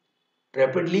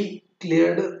 rapidly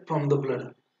cleared from the blood.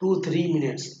 2-3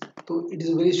 minutes. तो it is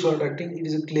very short acting. It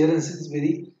is a clearance is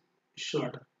very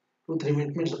short. 2-3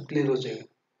 minute में सब क्लियर हो जाएगा.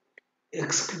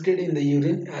 Excreted in the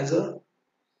urine as a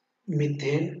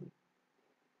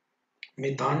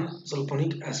methan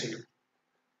sulfonic acid.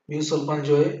 Busulfan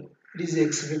जो है, it is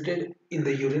excreted in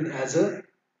the urine as a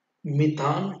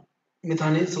methane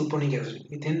sulfonic acid.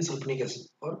 Methane sulfonic acid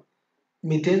और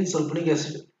methane sulfonic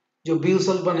acid. जो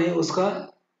busulfan है उसका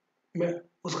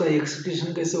उसका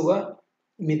एक्सक्रीशन कैसे होगा,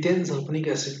 मीथेन सल्फोनिक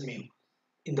एसिड में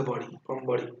in the body, from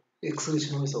body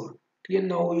excretion में होगा, ठीक है।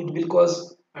 Now it will cause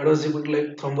adverse effect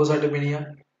like thrombocytopenia,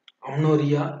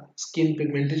 अमनोरिया, skin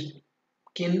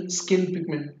pigmentation, skin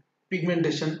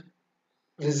pigmentation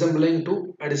resembling to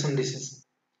Edison disease.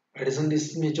 Edison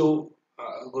disease में जो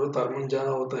ग्रोथ हार्मोन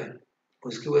ज्यादा होता है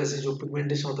उसकी वजह से जो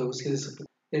पिगमेंटेशन होता है उसकी वजह से,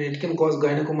 देन इट कैन कॉज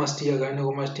गायनेकोमास्टिया।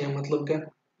 गायनेकोमास्टिया मतलब क्या,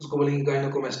 उसको बोलेंगे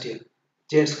गायनेकोमास्टिया।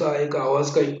 जेंट्स का एक आवाज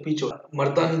का एक पिच होता है,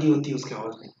 मर्दानगी होती है उसकी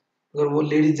आवाज में, अगर वो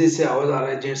लेडीज जैसे आवाज आ रहा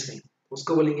है जेंट्स में,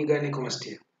 उसको बोलेंगे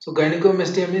गायनेकोमास्टिया। सो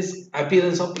गायनेकोमास्टिया means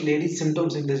appearance of ladies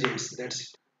symptoms in the gents, that's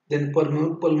it. Then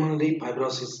pulmonary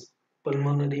fibrosis,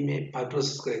 pulmonary में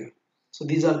फाइब्रोसिस करेगा। So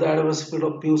these are the adverse effect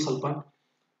of प्यूसल्फान।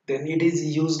 Then it is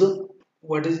used,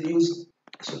 what is used,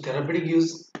 so therapeutic use,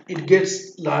 it gets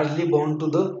largely bound to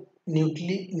the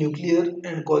nuclear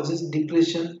and causes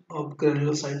depression of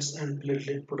granulocytes and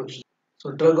platelet production.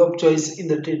 So drug of choice in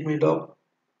the treatment of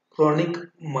chronic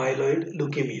myeloid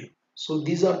leukemia. So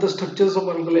these are the structures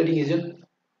of alkylating agent,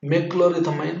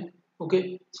 मेक्लोरिथामाइन। Okay,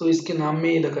 सो इसके नाम में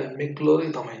ये लगा है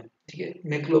मेक्लोरिथामाइन, ठीक है।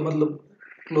 मेक्लो मतलब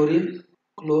chlorine,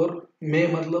 क्लोर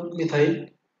में मतलब मिथाइल,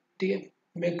 ठीक है।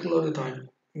 मेक्लोरिथामाइन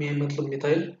में मतलब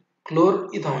मिथाइल, क्लोर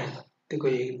इथामाइन, देखो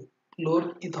ये क्लोर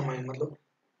इथामाइन मतलब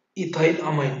इथाइल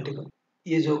अमाइन, ठीक है।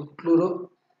 ये जो क्लोरो,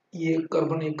 ये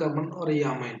कार्बन, एक कार्बन और ये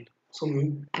अमाइन, सो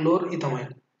क्लोर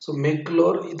इथामाइन। सो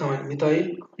मेक्लोर इथामाइन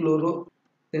methyl chloro,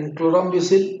 then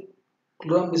chlorambucil.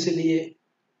 Chlorambucil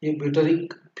ये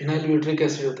ब्यूटरिक, फिनाइल ब्यूटरिक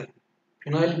एसिड होता है,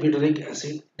 फिनाइल ब्यूटरिक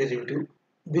एसिड डेरिवेटिव।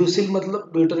 ब्यूसिल मतलब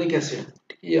ब्यूटरिक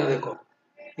एसिड, ये याद रखो,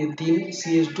 ये तीन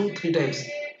CH2 3 टाइम्स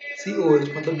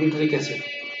COH मतलब ब्यूटरिक एसिड,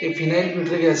 ये फिनाइल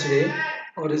ब्यूटरिक एसिड है।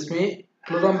 और इसमें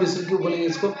क्लोराम्ब्यूसिल क्यों बोलेंगे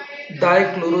इसको,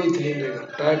 डाइक्लोरोइथिलीन रहेगा,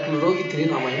 डाइक्लोरोइथिलीन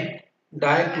amine,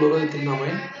 डाइक्लोरोइथिलीन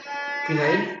amine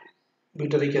phenyl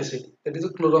butyric acid, that is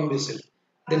chlorambucil.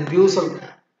 Then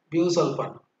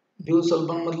busulfan,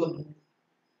 busulfan मतलब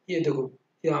ये देखो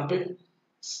यहाँ पे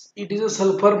it is a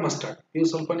sulphur mustard,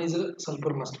 busulfan is a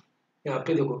sulphur mustard. यहाँ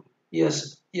पे देखो यस,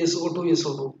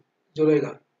 SO2 जो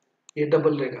रहेगा ये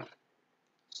डबल रहेगा,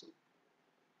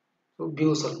 तो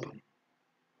ब्यूसल्फान।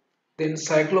 देन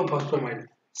साइक्लोफॉस्फेमाइड,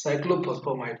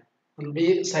 साइक्लोफॉस्फेमाइड मतलब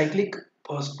ये साइक्लिक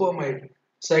फॉस्फोमाइड,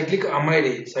 साइक्लिक अमाइड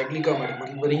है, साइक्लिक अमाइड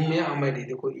मतलब रिंग में अमाइड है,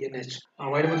 देखो NH,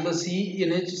 अमाइड मतलब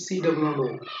CNH डबल बॉन्ड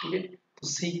O, ठीक है। तो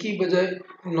C की बजाय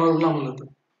नॉर्मल अमाइड होता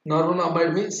है, नॉर्मल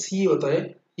अमाइड में C होता है,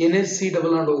 NH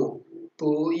डबल बॉन्ड O,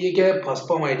 तो ये क्या है,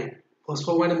 फॉस्फोमाइड है।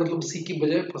 फॉस्फोमाइड मतलब C की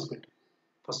बजाय फॉस्फेट,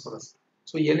 फॉस्फोरस,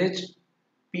 सो NH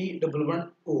double bond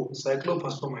O,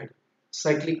 cyclophosphamide,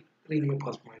 cyclic ring में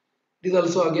फॉस्फोमाइड। It is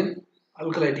also again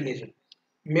alkylating agent,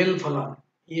 mail फलान,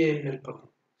 ये मेल फलान।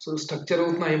 सो स्ट्रक्चर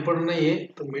उतना इंपॉर्टेंट नहीं है,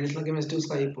 तो मेडिसिनल केमिस्ट्री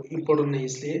उसका इंपॉर्टेंट नहीं है,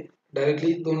 इसलिए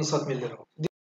डायरेक्टली दोनों साथ में ले रहा हूँ।